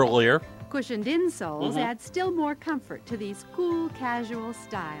saw earlier. Cushioned insoles Mhm. add still more comfort to these cool, casual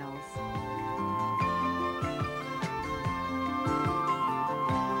styles.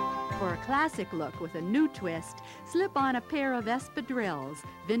 For a classic look with a new twist, slip on a pair of espadrilles,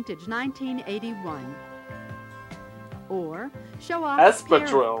 vintage 1981. Or show off a pair of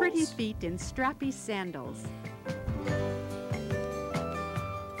Espadrilles. pretty feet in strappy sandals.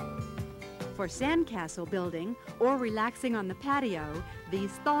 For sandcastle building or relaxing on the patio, these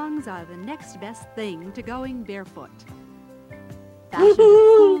thongs are the next best thing to going barefoot. Fashioned with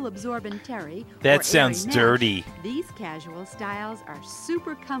cool, absorbent terry. That or airy sounds mesh, dirty. These casual styles are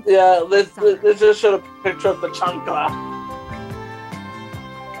super comfortable. Yeah, for summer. they just showed a picture of the chancla.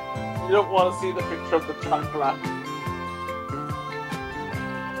 You don't want to see the picture of the chancla.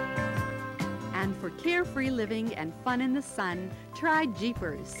 And for carefree living and fun in the sun, try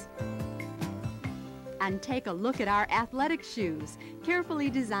Jeepers. And take a look at our athletic shoes, carefully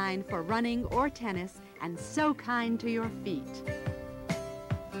designed for running or tennis and so kind to your feet.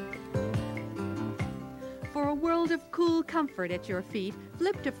 For a world of cool comfort at your feet,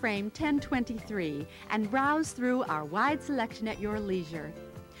 flip to frame 1023 and browse through our wide selection at your leisure.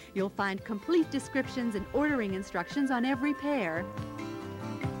 You'll find complete descriptions and ordering instructions on every pair.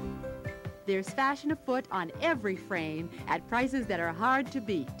 There's fashion afoot on every frame at prices that are hard to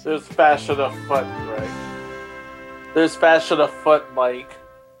beat. There's fashion afoot, Greg. There's fashion afoot, Mike.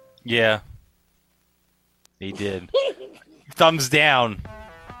 Yeah. He did. Thumbs down.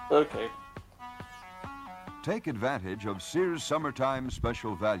 Okay. Take advantage of Sears Summertime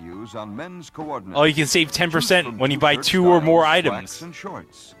special values on men's coordinates. Oh, you can save 10% when you buy 2 or more items. And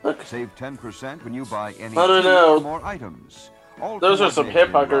shorts. Save 10% when you buy any I don't 2 know. or more items. All Those are some hip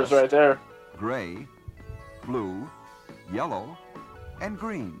huggers right there. Gray, blue, yellow, and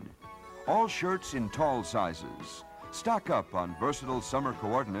green. All shirts in tall sizes. Stock up on versatile summer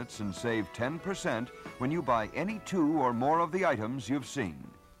coordinates and save 10% when you buy any 2 or more of the items you've seen.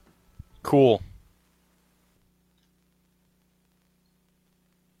 Cool.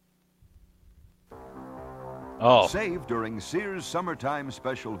 Oh. Save during Sears Summertime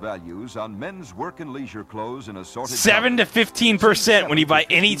special values on men's work and leisure clothes and assorted 7 to 15% when you buy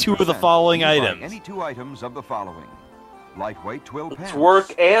any 2 of the following when you buy items. Any 2 items of the following: lightweight twill pants, It's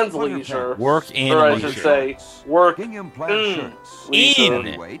work and winter leisure. pants, Work and or I leisure. should say, work gingham plaid shirts, in.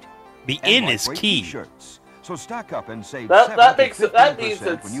 heavyweight, The and in is lightweight key. T-shirts. So stock up and save That means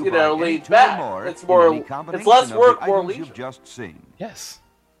 7% it's when you buy any laid two or back. more It's in more. any It's combination less of the work, more items leisure. you've just seen. Yes.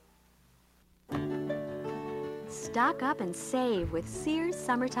 Stock up and save with Sears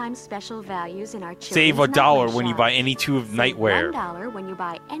summertime special values in our children's Save $1 nightwear when you shop. buy any two of Save nightwear. $1 when you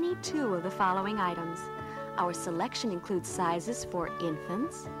buy any two of the following items. Our selection includes sizes for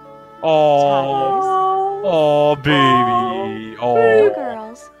infants, Oh, oh, baby. two Oh,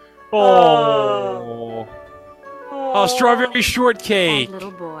 girls, oh, strawberry shortcake. and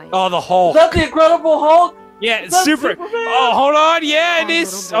little boys. Oh, the Hulk. Is that the Incredible Hulk? Yeah, Is it's that super. Superman? Oh, hold on. Yeah, it And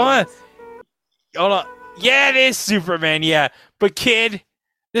is. little Hold on. boys. Hold on. Yeah, it is Superman. Yeah, but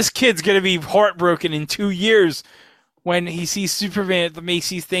this kid's gonna be heartbroken in 2 years when he sees Superman at the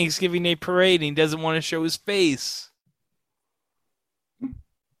Macy's Thanksgiving Day Parade and he doesn't want to show his face.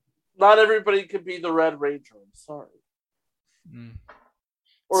 Not everybody can be the Red Ranger. I'm sorry.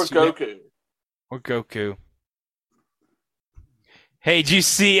 Or Goku. Or Goku. Hey, did you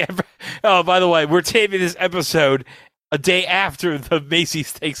see? Oh, by the way, we're taping this episode a day after the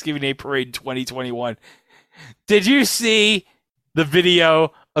Macy's Thanksgiving Day Parade in 2021. Did you see the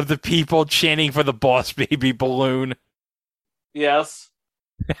video of the people chanting for the Boss Baby balloon? Yes.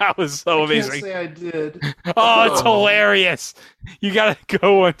 That was so I amazing. can't say I did. Oh, it's hilarious. You gotta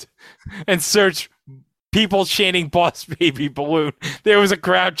go and search people chanting Boss Baby balloon. There was a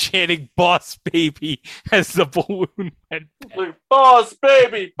crowd chanting Boss Baby as the balloon went. Like, Boss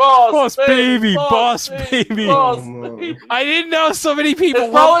Baby, Boss Baby, Boss Baby. Boss Oh, Baby. I didn't know so many people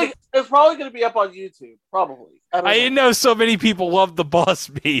It's probably going to be up on YouTube. Probably. I didn't know so many people loved the Boss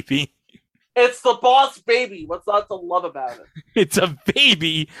Baby. It's the Boss Baby. What's not to love about it? It's a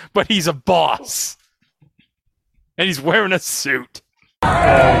baby, but he's a boss. And he's wearing a suit.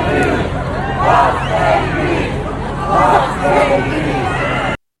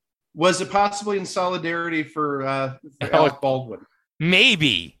 Was it possibly in solidarity for Alec Baldwin?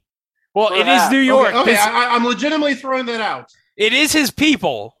 Maybe. Well, it is Perhaps. New York. Okay, I'm legitimately throwing that out. It is his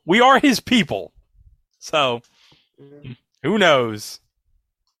people. We are his people. So, who knows?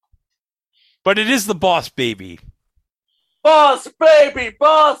 But it is the Boss Baby. Boss Baby,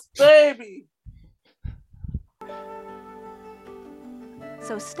 Boss Baby.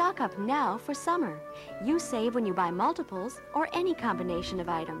 So stock up now for summer. You save when you buy multiples or any combination of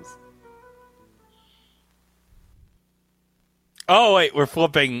items. Oh, wait, we're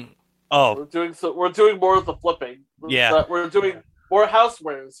flipping. Oh, We're doing more of the flipping. Yeah. We're doing more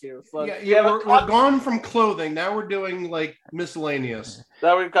housewares here. So We're gone from clothing. Now we're doing like miscellaneous.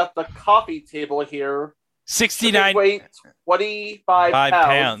 Now we've got the coffee table here. 69 weight 25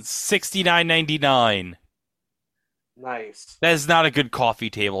 pounds. 69.99. Nice. That is not a good coffee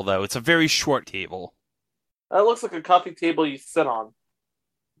table, though. It's a very short table. That looks like a coffee table you sit on.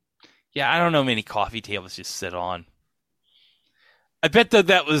 Yeah, I don't know many coffee tables you sit on. I bet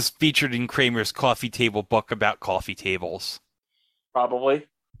that was featured in Kramer's coffee table book about coffee tables. Probably.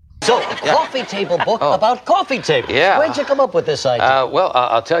 So, a coffee table book about coffee tables. Yeah. Where'd you come up with this idea? Well,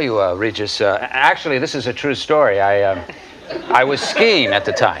 I'll tell you, Regis. Actually, this is a true story. I was skiing at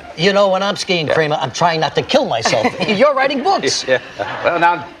the time. You know, when I'm skiing, Kramer, I'm trying not to kill myself. You're writing books. Yeah. Well,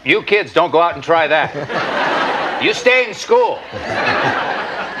 now, you kids don't go out and try that. You stay in school.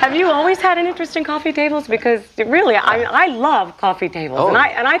 Have you always had an interest in coffee tables? Because really, I love coffee tables, Oh. and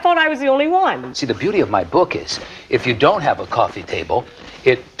I thought I was the only one. See, the beauty of my book is, if you don't have a coffee table,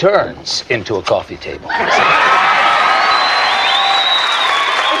 it turns into a coffee table.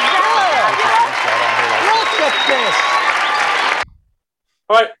 Look at this.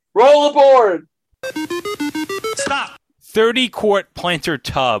 All right, roll aboard. Stop. 30-quart planter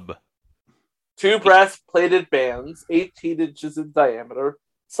tub. 2 brass-plated bands, 18 inches in diameter.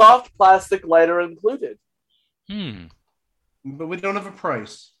 Soft plastic lighter included. But we don't have a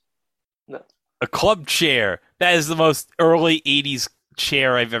price. No. A club chair. That is the most early 80s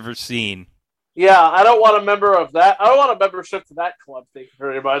chair I've ever seen. Yeah, I don't want a member of that. I don't want a membership to that club. Thank you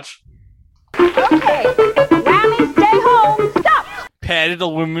very much. Okay, Rally, stay home. Stop. Padded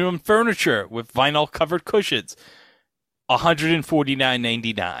aluminum furniture with vinyl-covered cushions.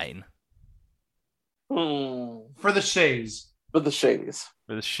 $149.99. For the chaise. For the chaise.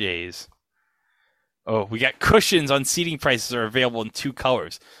 For the chaise. Oh, we got cushions on seating prices are available in 2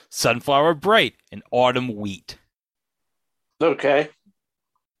 colors. Sunflower Bright and Autumn Wheat. Okay.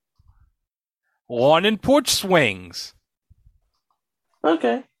 Lawn and porch swings.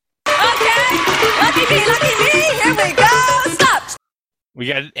 Okay. Lucky me, here we go. Stop. We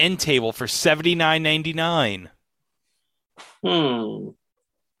got an end table for $79.99.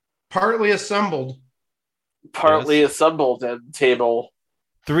 Partly assembled. Partly assembled end table.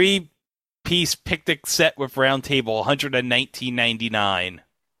 3 3-piece picnic set with round table, $119.99.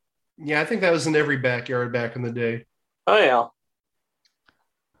 Yeah, I think that was in every backyard back in the day. Oh yeah.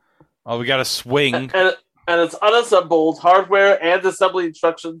 Oh, we got a swing. And it's unassembled. Hardware and assembly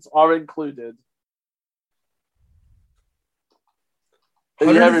instructions are included. And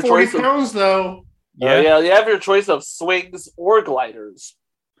you have your 140 choice of, pounds, though. yeah, you have your choice of swings or gliders.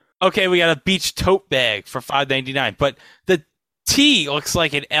 Okay, we got a beach tote bag for $5.99, but the T looks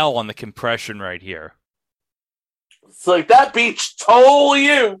like an L on the compression right here. It's like that beach told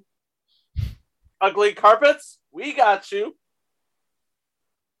you. Ugly carpets, we got you.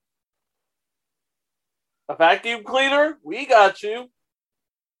 A vacuum cleaner, we got you.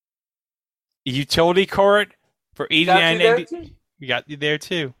 Utility cart for $89.90. We got you there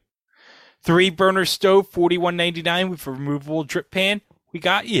too. 3-burner stove, $41.99 with removable drip pan. We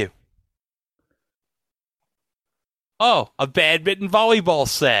got you. Oh, a badminton volleyball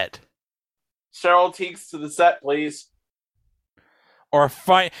set. Cheryl Teagues to the set, please. Look,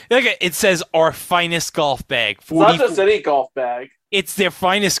 it says our finest golf bag. It's not just any golf bag. It's their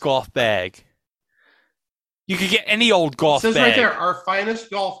finest golf bag. You could get any old golf bag. It says right there, our finest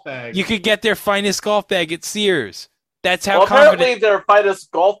golf bag. You could get their finest golf bag at Sears. That's how apparently their finest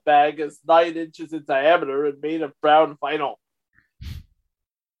golf bag is 9 inches in diameter and made of brown vinyl.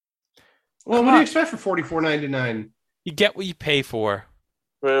 Well, what do you expect for $44.99? You get what you pay for.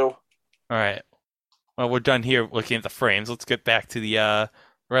 True. All right. Well, we're done here looking at the frames. Let's get back to the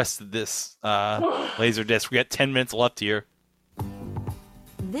rest of this laser disc. We got 10 minutes left here.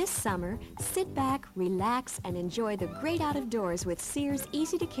 This summer, sit back, relax, and enjoy the great out of doors with Sears'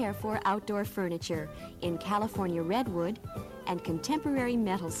 easy-to-care-for outdoor furniture in California redwood and contemporary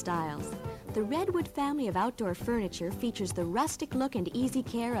metal styles. The Redwood family of outdoor furniture features the rustic look and easy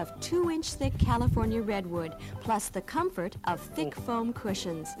care of 2-inch thick California redwood, plus the comfort of thick foam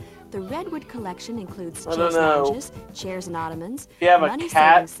cushions. The Redwood collection includes chase lounges, chairs and ottomans, If you have a money-saving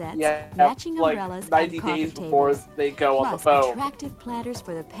cat, sets, yeah, matching like umbrellas, 90 and coffee days before tables. they go on the Plus, phone. attractive platters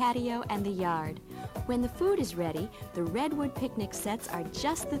for the patio and the yard. When the food is ready, the Redwood picnic sets are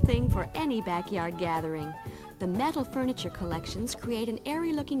just the thing for any backyard gathering. The metal furniture collections create an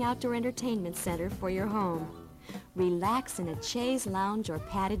airy-looking outdoor entertainment center for your home. Relax in a chaise lounge or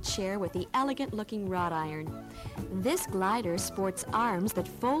padded chair with the elegant-looking wrought iron. This glider sports arms that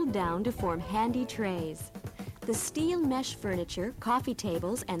fold down to form handy trays. The steel mesh furniture, coffee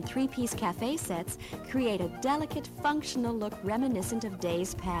tables, and 3-piece cafe sets create a delicate, functional look reminiscent of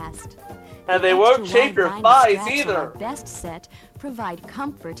days past. And they won't shape your thighs either. Best set provide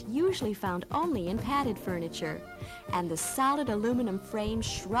comfort usually found only in padded furniture. And the solid aluminum frames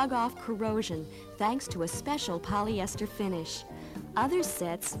shrug off corrosion thanks to a special polyester finish. Other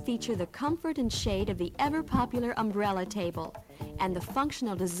sets feature the comfort and shade of the ever-popular umbrella table and the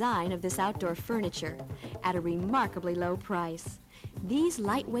functional design of this outdoor furniture at a remarkably low price. These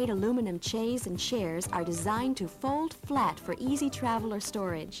lightweight aluminum chairs and chairs are designed to fold flat for easy travel or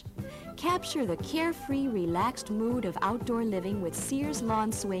storage. Capture the carefree, relaxed mood of outdoor living with Sears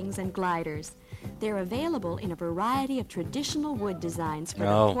lawn swings and gliders. They're available in a variety of traditional wood designs for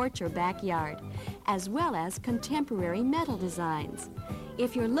the porch or backyard, as well as contemporary metal designs.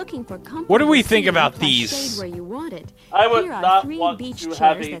 If you're looking for comfort, what do we think about these? Shade where you want it. I would Here are not 3 want beach to chairs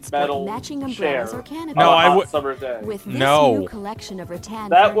have a that sport metal matching chair umbrellas or canopies. No, I would. Summer day. With this No. new collection of rattan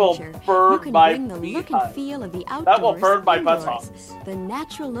That will furniture, burn you can my bring the look behind. and feel of the outdoors That will burn my indoors. buttocks. The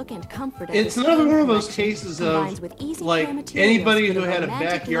natural look and comfort of It's this another one of hand those collection cases combines of with easy like care materials anybody for who the had a romantic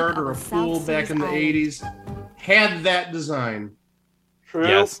backyard look or a of the pool South back Seas in the Island. 80s had that design. True.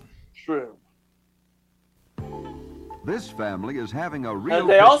 Yes. True. This family is having a real And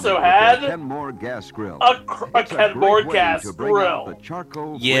they also picnic with had their Kenmore gas grill. a It's Kenmore great way gas to bring out grill. the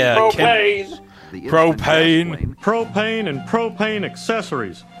charcoal Yeah, Propane. the instant gas flame Propane and propane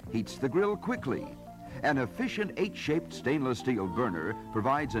accessories. heats the grill quickly. An efficient 8-shaped stainless steel burner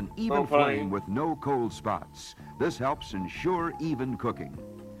provides an even Propane. flame with no cold spots. This helps ensure even cooking.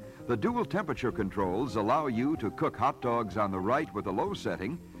 The dual temperature controls allow you to cook hot dogs on the right with a low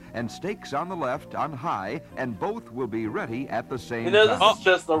setting and steaks on the left on high, and both will be ready at the same You know, time. this is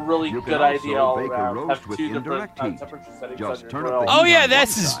just a really You can good also idea all bake a around. roast Have with 2 different indirect heat. temperature settings Just on your turn grill. up the Oh heat yeah, on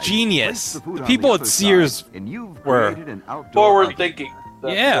that's one his side, genius. place the food The on people the at other Sears side, and you've were created an outdoor Forward oven. thinking.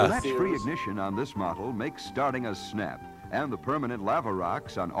 Yeah. Match-free ignition on this model makes starting a snap, and the permanent lava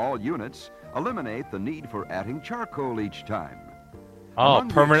rocks on all units eliminate the need for adding charcoal each time. Oh, Among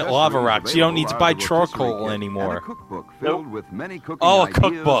the permanent lava accessories rocks. You don't need to available buy are the rotisserie charcoal kit and anymore. a cookbook filled with many cooking Oh, a ideas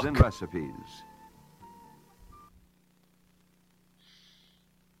cookbook. and recipes.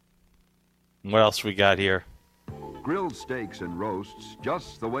 What else we got here? Grilled steaks and roasts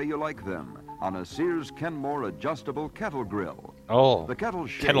just the way you like them on a Sears Kenmore adjustable kettle grill. Oh, the kettle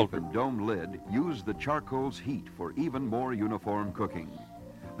shape and dome lid use the charcoal's heat for even more uniform cooking.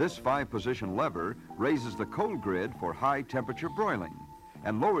 This 5-position lever raises the cold grid for high temperature broiling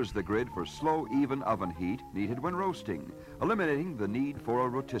and lowers the grid for slow, even oven heat needed when roasting, eliminating the need for a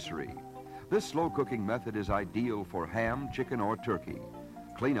rotisserie. This slow cooking method is ideal for ham, chicken, or turkey.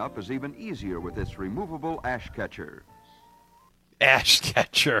 Cleanup is even easier with its removable ash catcher. Ash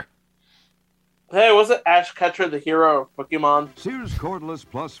catcher. Hey, wasn't Ash Ketchum the hero of Pokemon? Sears Cordless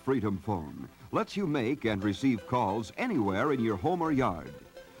Plus Freedom Phone lets you make and receive calls anywhere in your home or yard.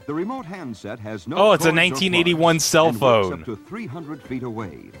 The remote handset has no Oh, it's a cords or 1981 plugs cell and works phone. up to 300 feet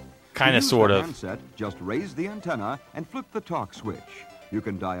away. Kind of, To use sort the of. handset, just raise the antenna and flip the talk switch. You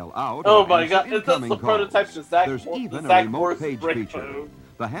can dial out Oh or my answer god, it's incoming the calls. prototype to Zach. There's even a Zach remote Morris page brick feature. phone.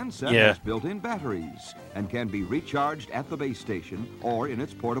 The handset Yeah. has built-in batteries and can be recharged at the base station or in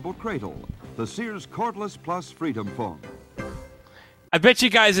its portable cradle. The Sears Cordless Plus Freedom Phone. I bet you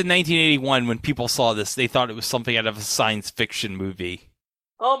guys in 1981, when people saw this, they thought it was something out of a science fiction movie.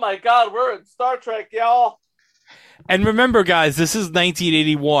 Oh my god, we're in Star Trek, y'all. And remember, guys, this is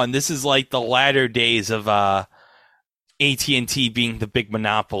 1981. This is like the latter days of AT&T being the big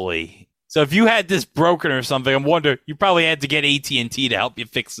monopoly. So if you had this broken or something, I'm wondering, you probably had to get AT&T to help you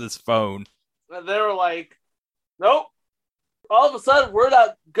fix this phone. And they were like, nope. All of a sudden, we're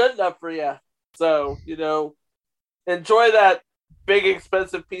not good enough for you. So, enjoy that big,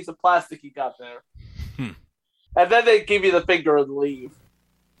 expensive piece of plastic you got there. And then they give you the finger and leave.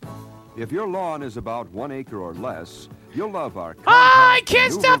 If your lawn is about 1 acre or less, you'll love our I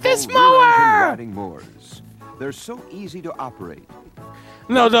can't stop this mower! riding mowers. They're so easy to operate.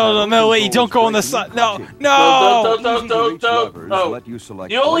 No, wait, don't go on the side. No. Don't. Oh. Let you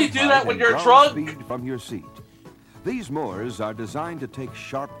select You only do that when and you're ground drunk? speed from your seat. These mowers are designed to take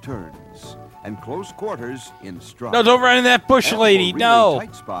sharp turns and close quarters in stride. No, don't run in that bush, And lady. for really No.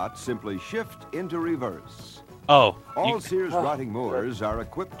 tight spots, simply shift into reverse. Oh. All Sears riding mowers are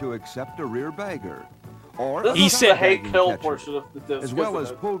equipped to accept a rear bagger. Or This a is side the hate bagging kill catcher, portion of the disc. as well isn't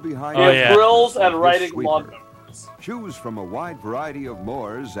as it? pull behind Oh, yeah. Grills with and this riding sweeper. lawnmowers. Choose from a wide variety of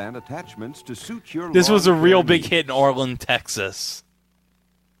mowers and attachments to suit your This was a lawn real care big needs. hit in Orland, Texas.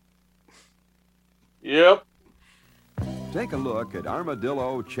 Yep. Take a look at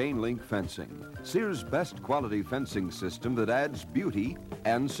Armadillo Chain Link Fencing, Sears' best quality fencing system that adds beauty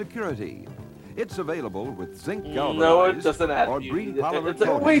and security. It's available with zinc galvanized No, it doesn't add or beauty. green polymer It's a-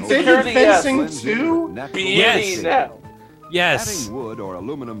 coating. Wait, they did Security, yes. fencing Blends in too? with natural Beauty lighting. now. Yes. Adding wood or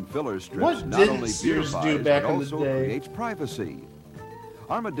aluminum filler strips What not did only Sears do beautifies back but in the also day? creates privacy.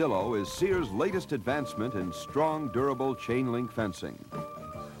 Armadillo is Sears' latest advancement in strong, durable chain link fencing.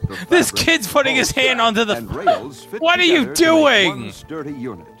 The This fabric, kid's putting his posts, hand onto the... and rails fit What are you together to make doing? one sturdy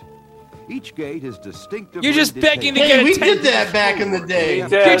unit. Each gate is distinctively You're just begging to detailed. get Hey, a we tetanus. did that back in the day. We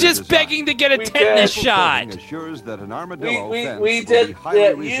did. You're just begging to get a We tetanus did. shot. Assures that an armadillo fence we will did. be highly Yeah,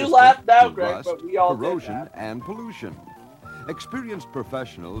 you resistant laughed now, to Greg, rust, but we all did corrosion, that. and pollution. Experienced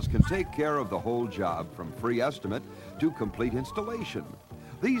professionals can take care of the whole job from free estimate to complete installation.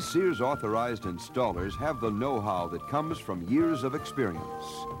 These Sears authorized installers have the know-how that comes from years of experience.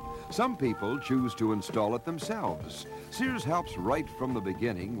 Some people choose to install it themselves. Sears helps right from the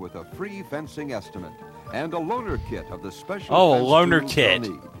beginning with a free fencing estimate and a loaner kit of the special Oh, a fence loaner tools kit.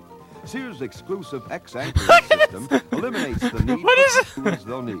 they'll need. Sears' exclusive X-anchoring system eliminates the need What is for tools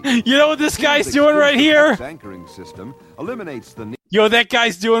they'll need. You know what this guy's Sears' doing right exclusive here? X-anchoring system eliminates the need. Yo, that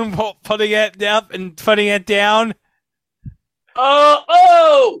guy's doing putting it up and putting it down.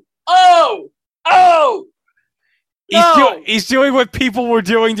 Oh! He's doing what people were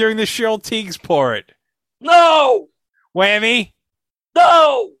doing during the Cheryl Tiegs port. No! Whammy.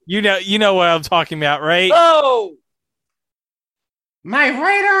 No! You know what I'm talking about, right? No! My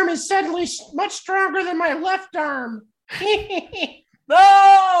right arm is suddenly much stronger than my left arm.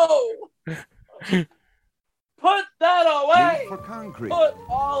 No! Put that away! Need for concrete. Put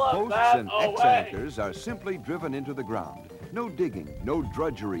all of Posts that and away! X-anchors are simply driven into the ground. No digging, no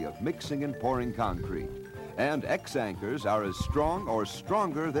drudgery of mixing and pouring concrete. And X-anchors are as strong or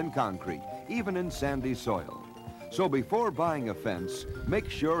stronger than concrete, even in sandy soil. So before buying a fence, make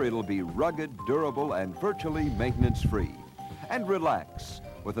sure it'll be rugged, durable, and virtually maintenance-free. And relax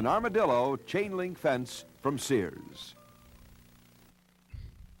with an Armadillo chain link fence from Sears.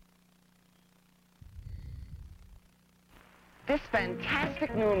 This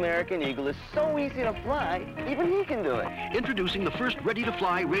fantastic new American Eagle is so easy to fly, even he can do it. Introducing the first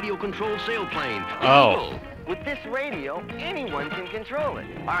ready-to-fly radio-controlled sailplane. Oh. With this radio, anyone can control it.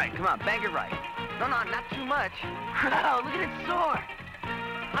 All right, come on, bank it right. No, not too much. Oh, look at it soar.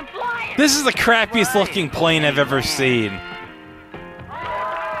 I'm flying. This is the crappiest looking plane I've ever seen.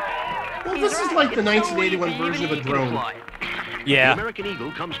 Well, this is like the 1981 version of a drone. Yeah. The American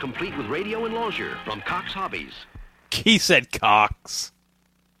Eagle comes complete with radio and launcher from Cox Hobbies. He said Cox.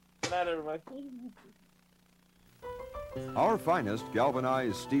 Our finest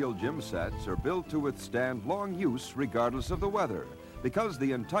galvanized steel gym sets are built to withstand long use regardless of the weather, because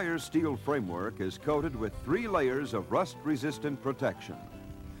the entire steel framework is coated with 3 layers of rust-resistant protection.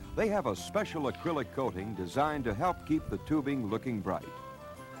 They have a special acrylic coating designed to help keep the tubing looking bright.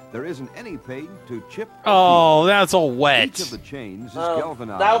 There isn't any paint to chip. Oh, that's all wet. Each of the chains is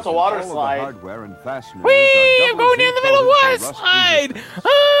galvanized. Now it's a water and all slide. Of the hardware and fasteners Whee! are I'm going down the middle water slide.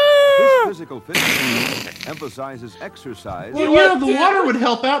 This physical fitness emphasizes exercise. Well, yeah, the water would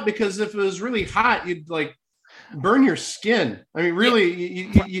help out because if it was really hot, you'd like burn your skin. I mean,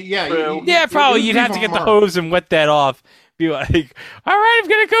 really, yeah, probably you'd have to get the hose and wet that off. Be like, all right, I'm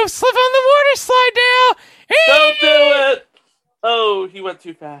gonna go slip on the water slide now. Don't do it. Oh, he went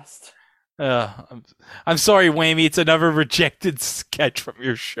too fast. I'm sorry, Whammy. It's another rejected sketch from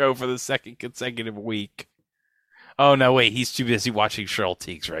your show for the second consecutive week. Oh, no, wait. He's too busy watching Cheryl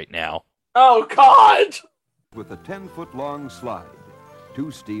Teagues right now. Oh, God! With a 10-foot-long slide,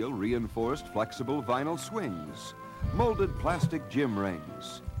 2 steel reinforced flexible vinyl swings, molded plastic gym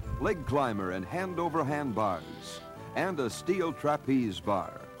rings, leg climber and hand-over-hand bars, and a steel trapeze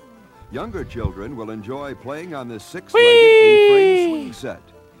bar. Younger children will enjoy playing on this 6-legged A-frame swing set.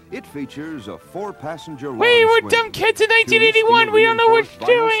 It features a 4-passenger long Wait, we're swing, dumb kids in 1981. 1981. We don't know what we're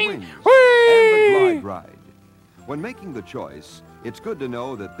doing. And the glide ride. When making the choice, it's good to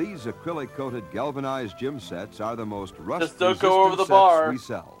know that these acrylic-coated galvanized gym sets are the most Just don't go over the bar. We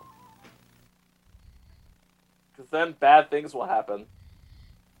sell. Because then bad things will happen.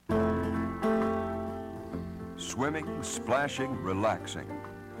 Swimming, splashing, relaxing.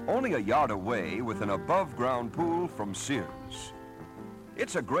 Only a yard away with an above-ground pool from Sears.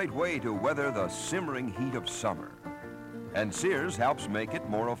 It's a great way to weather the simmering heat of summer. And Sears helps make it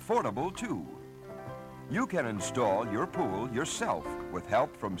more affordable, too. You can install your pool yourself with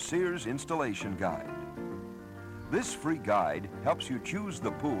help from Sears Installation Guide. This free guide helps you choose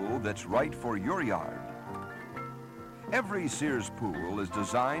the pool that's right for your yard. Every Sears pool is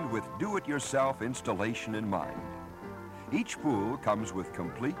designed with do-it-yourself installation in mind. Each pool comes with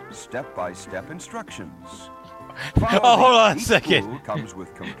complete step-by-step instructions. Oh, hold on a second. Pool comes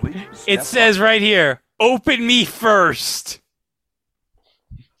with complete it says right here, open me first.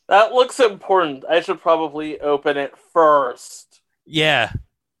 That looks important. I should probably open it first. Yeah.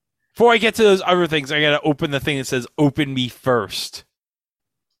 Before I get to those other things, I gotta open the thing that says open me first.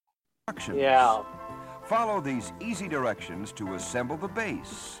 Yeah. Follow these easy directions to assemble the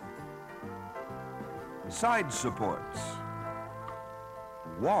base. Side supports.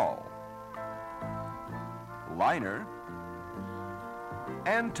 Wall. Liner.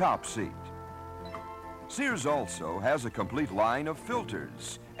 And top seat. Sears also has a complete line of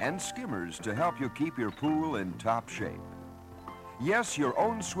filters and skimmers to help you keep your pool in top shape. Yes, your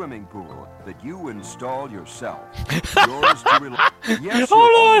own swimming pool that you install yourself. Yours to relax. Yes,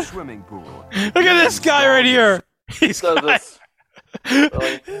 your own swimming pool. Look at this guy right here. This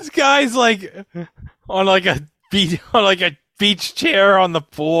guy's like on like a beach chair on the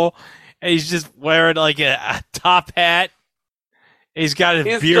pool, and he's just wearing like a top hat. He's got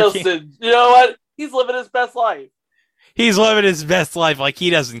his beer. You know what? He's living his best life. He's living his best life like he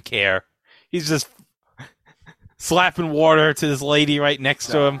doesn't care. He's just slapping water to this lady right next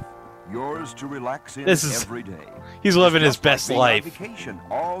to him. Yours to relax in every day. He's living his best life. Vacation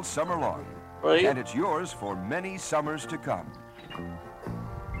all summer long. Right? And it's yours for many summers to come.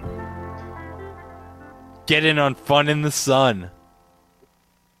 Get in on fun in the sun.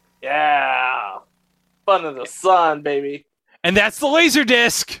 Yeah. Fun in the sun, baby. And that's the laser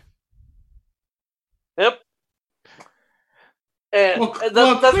disc. Yep. And it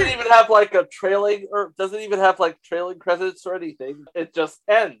doesn't even have like a trailing, or doesn't even have like trailing credits or anything. It just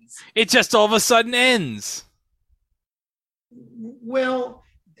ends. It just all of a sudden ends. Well,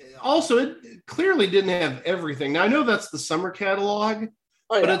 also, it clearly didn't have everything. Now, I know that's the summer catalog,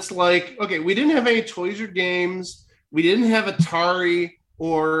 but it's like, okay, we didn't have any Toys or Games. We didn't have Atari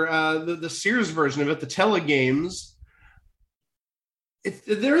or the Sears version of it, the Telegames.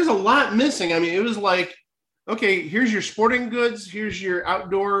 There is a lot missing. I mean, it was like, okay, here's your sporting goods, here's your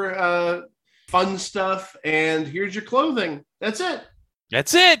outdoor fun stuff, and here's your clothing. That's it.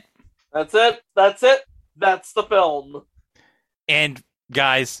 That's it. That's it. That's it. That's the film. And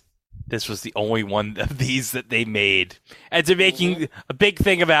guys, this was the only one of these that they made. And to making a big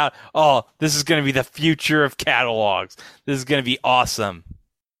thing about, oh, this is going to be the future of catalogs. This is going to be awesome.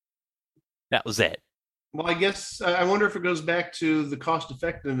 That was it. Well, I guess I wonder if it goes back to the cost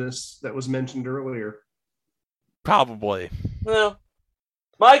effectiveness that was mentioned earlier. Probably. No.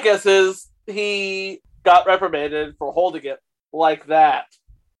 My guess is he got reprimanded for holding it like that.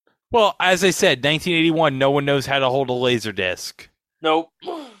 Well, as I said, 1981, no one knows how to hold a Laserdisc. Nope.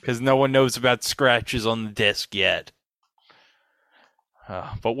 Because no one knows about scratches on the disc yet.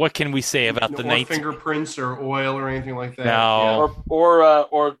 But what can we say about the fingerprints or oil or anything like that? No. Yeah.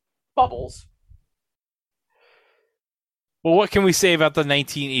 Or bubbles. Well, what can we say about the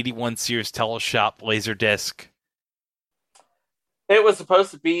 1981 Sears Teleshop Laserdisc? It was supposed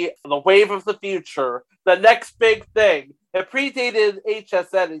to be the wave of the future, the next big thing. It predated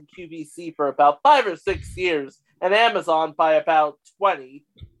HSN and QVC for about 5 or 6 years, and Amazon by about 20.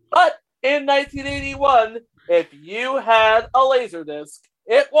 But in 1981, if you had a Laserdisc,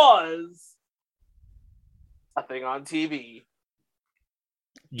 it was a thing on TV.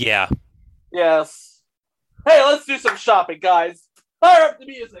 Yeah. Yes. Hey, let's do some shopping, guys. Fire up the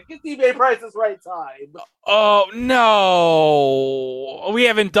music. It's eBay Prices Right time. Oh, no. We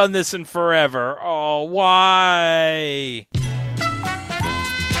haven't done this in forever. Oh, why?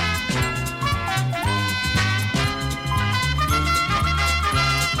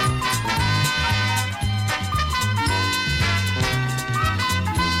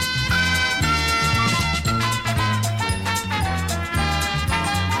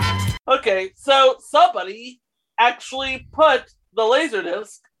 Okay, so somebody actually put the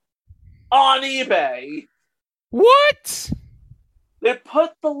Laserdisc on eBay. What? They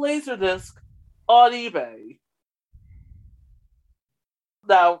put the Laserdisc on eBay.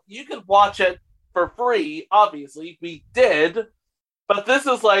 Now, you can watch it for free, obviously. We did. But this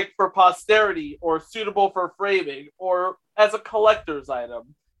is like for posterity or suitable for framing or as a collector's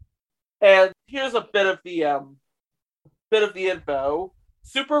item. And here's a bit of the info.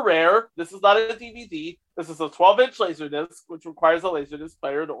 Super rare. This is not a DVD. This is a 12-inch Laserdisc, which requires a Laserdisc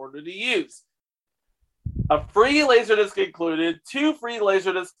player in order to use. A free Laserdisc included, 2 free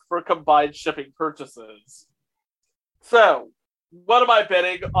Laserdiscs for combined shipping purchases. So, what am I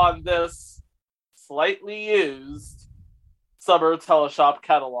bidding on this slightly used Summer Teleshop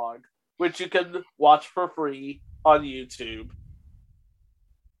catalog, which you can watch for free on YouTube?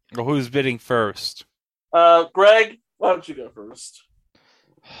 Well, who's bidding first? Greg, why don't you go first?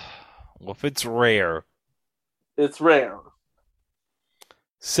 Well, if it's rare. It's rare.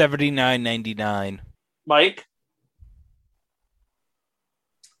 $79.99. Mike?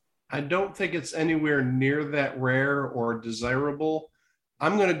 I don't think it's anywhere near that rare or desirable.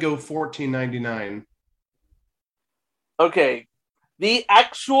 I'm going to go $14.99. Okay. The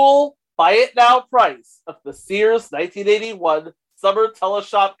actual buy it now price of the Sears 1981 Summer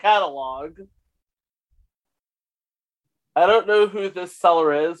Teleshop catalog. I don't know who this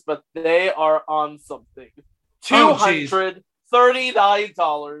seller is, but they are on something. $239.99.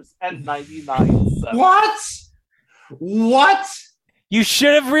 What? You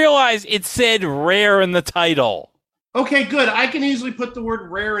should have realized it said rare in the title. Okay, good. I can easily put the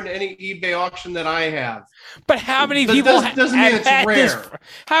word rare in any eBay auction that I have. But how many people doesn't mean it's rare.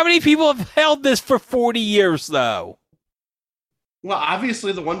 How many people have held this for 40 years, though? Well,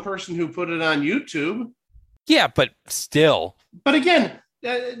 obviously the one person who put it on YouTube. Yeah, but still. But again,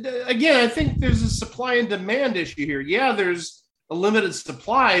 I think there's a supply and demand issue here. Yeah, there's a limited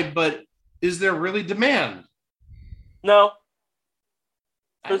supply, but is there really demand? No.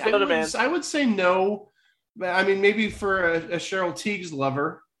 There's no demand. I would say no. I mean, maybe for a Cheryl Tiegs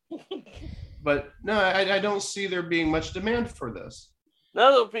lover, but no, I don't see there being much demand for this.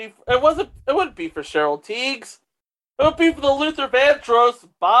 No, it wouldn't be for Cheryl Tiegs. It would be for the Luther Vandross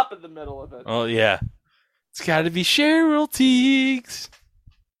bop in the middle of it. Oh yeah, it's got to be Cheryl Tiegs.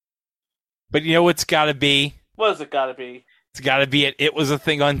 But you know what's got to be? What has it got to be? It's got to be at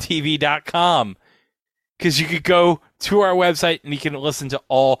itwasathingontv.com. Because you could go to our website and you can listen to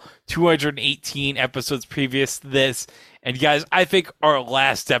all 218 episodes previous to this. And guys, I think our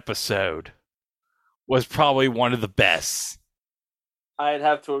last episode was probably one of the best. I'd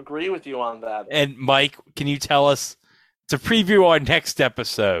have to agree with you on that. And Mike, can you tell us, to preview our next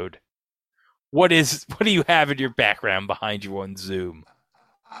episode, what do you have in your background behind you on Zoom?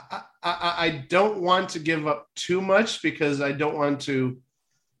 I don't want to give up too much because I don't want to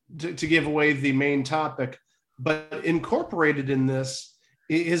give away the main topic, but incorporated in this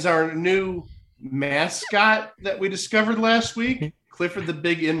is our new mascot that we discovered last week, Clifford the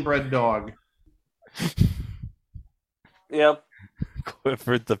Big Inbred Dog. Yep.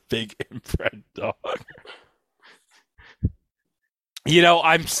 Clifford the big inbred dog. You know,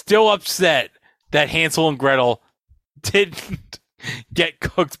 I'm still upset that Hansel and Gretel didn't get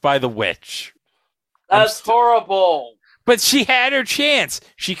cooked by the witch. That's horrible. But she had her chance.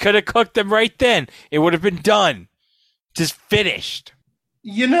 She could have cooked them right then. It would have been done. Just finished.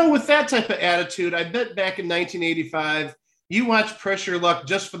 You know, with that type of attitude, I bet back in 1985, you watch Pressure Luck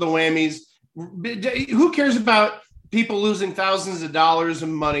just for the whammies. Who cares about people losing thousands of dollars of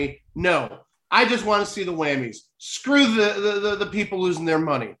money? No, I just want to see the whammies. Screw the people losing their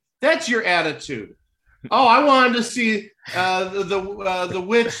money. That's your attitude. Oh, I wanted to see the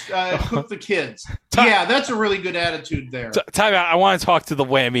witch cook the kids. Yeah, that's a really good attitude there. Time out. I want to talk to the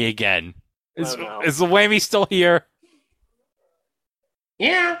whammy again. Is the whammy still here?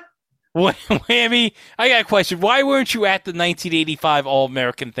 Yeah. Whammy, I got a question. Why weren't you at the 1985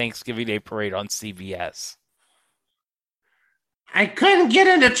 All-American Thanksgiving Day Parade on CBS? I couldn't get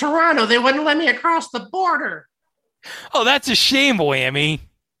into Toronto. They wouldn't let me across the border. Oh, that's a shame, Whammy.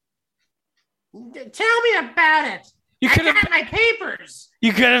 Tell me about it. I got my papers.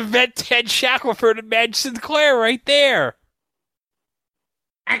 You could have met Ted Shackelford and Madge Sinclair right there.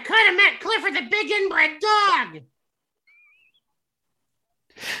 I could have met Clifford the big inbred dog.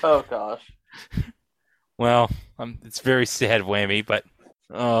 Oh, gosh. Well, it's very sad, Whammy, but...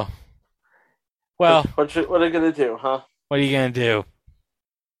 Oh. Well... What are you going to do, huh? What are you going to do?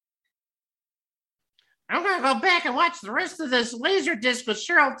 I'm going to go back and watch the rest of this Laserdisc with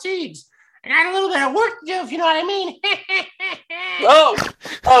Cheryl Tiegs. I got a little bit of work to do, if you know what I mean.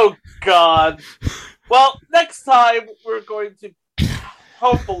 Oh, God. Well, next time we're going to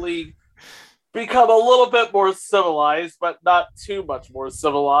hopefully become a little bit more civilized, but not too much more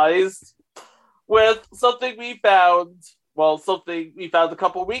civilized, with something we found a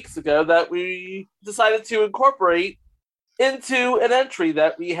couple weeks ago that we decided to incorporate into an entry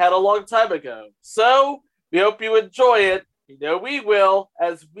that we had a long time ago. So, we hope you enjoy it. You know we will,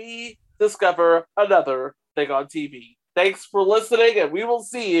 as we discover another thing on TV. Thanks for listening, and we will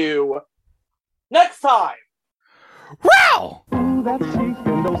see you next time. Wow! Ooh, that's chic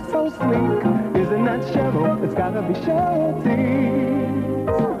and oh so sleek. Isn't that Cheryl? It's gotta be Cheryl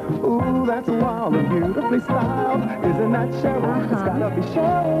Tiegs. Ooh, that's wild and beautifully styled. Isn't that Cheryl? It's gotta be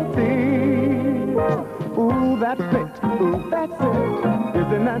Cheryl Tiegs. Ooh, that fit. Ooh, that's it.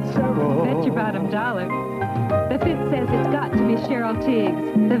 Isn't that Cheryl? Bet your bottom dollar. The fit says it's got to be Cheryl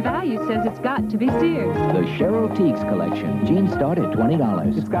Tiegs. The value says it's got to be Sears. The Cheryl Tiegs collection. Jeans start at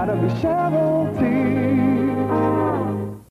 $20. It's gotta be Cheryl Tiegs.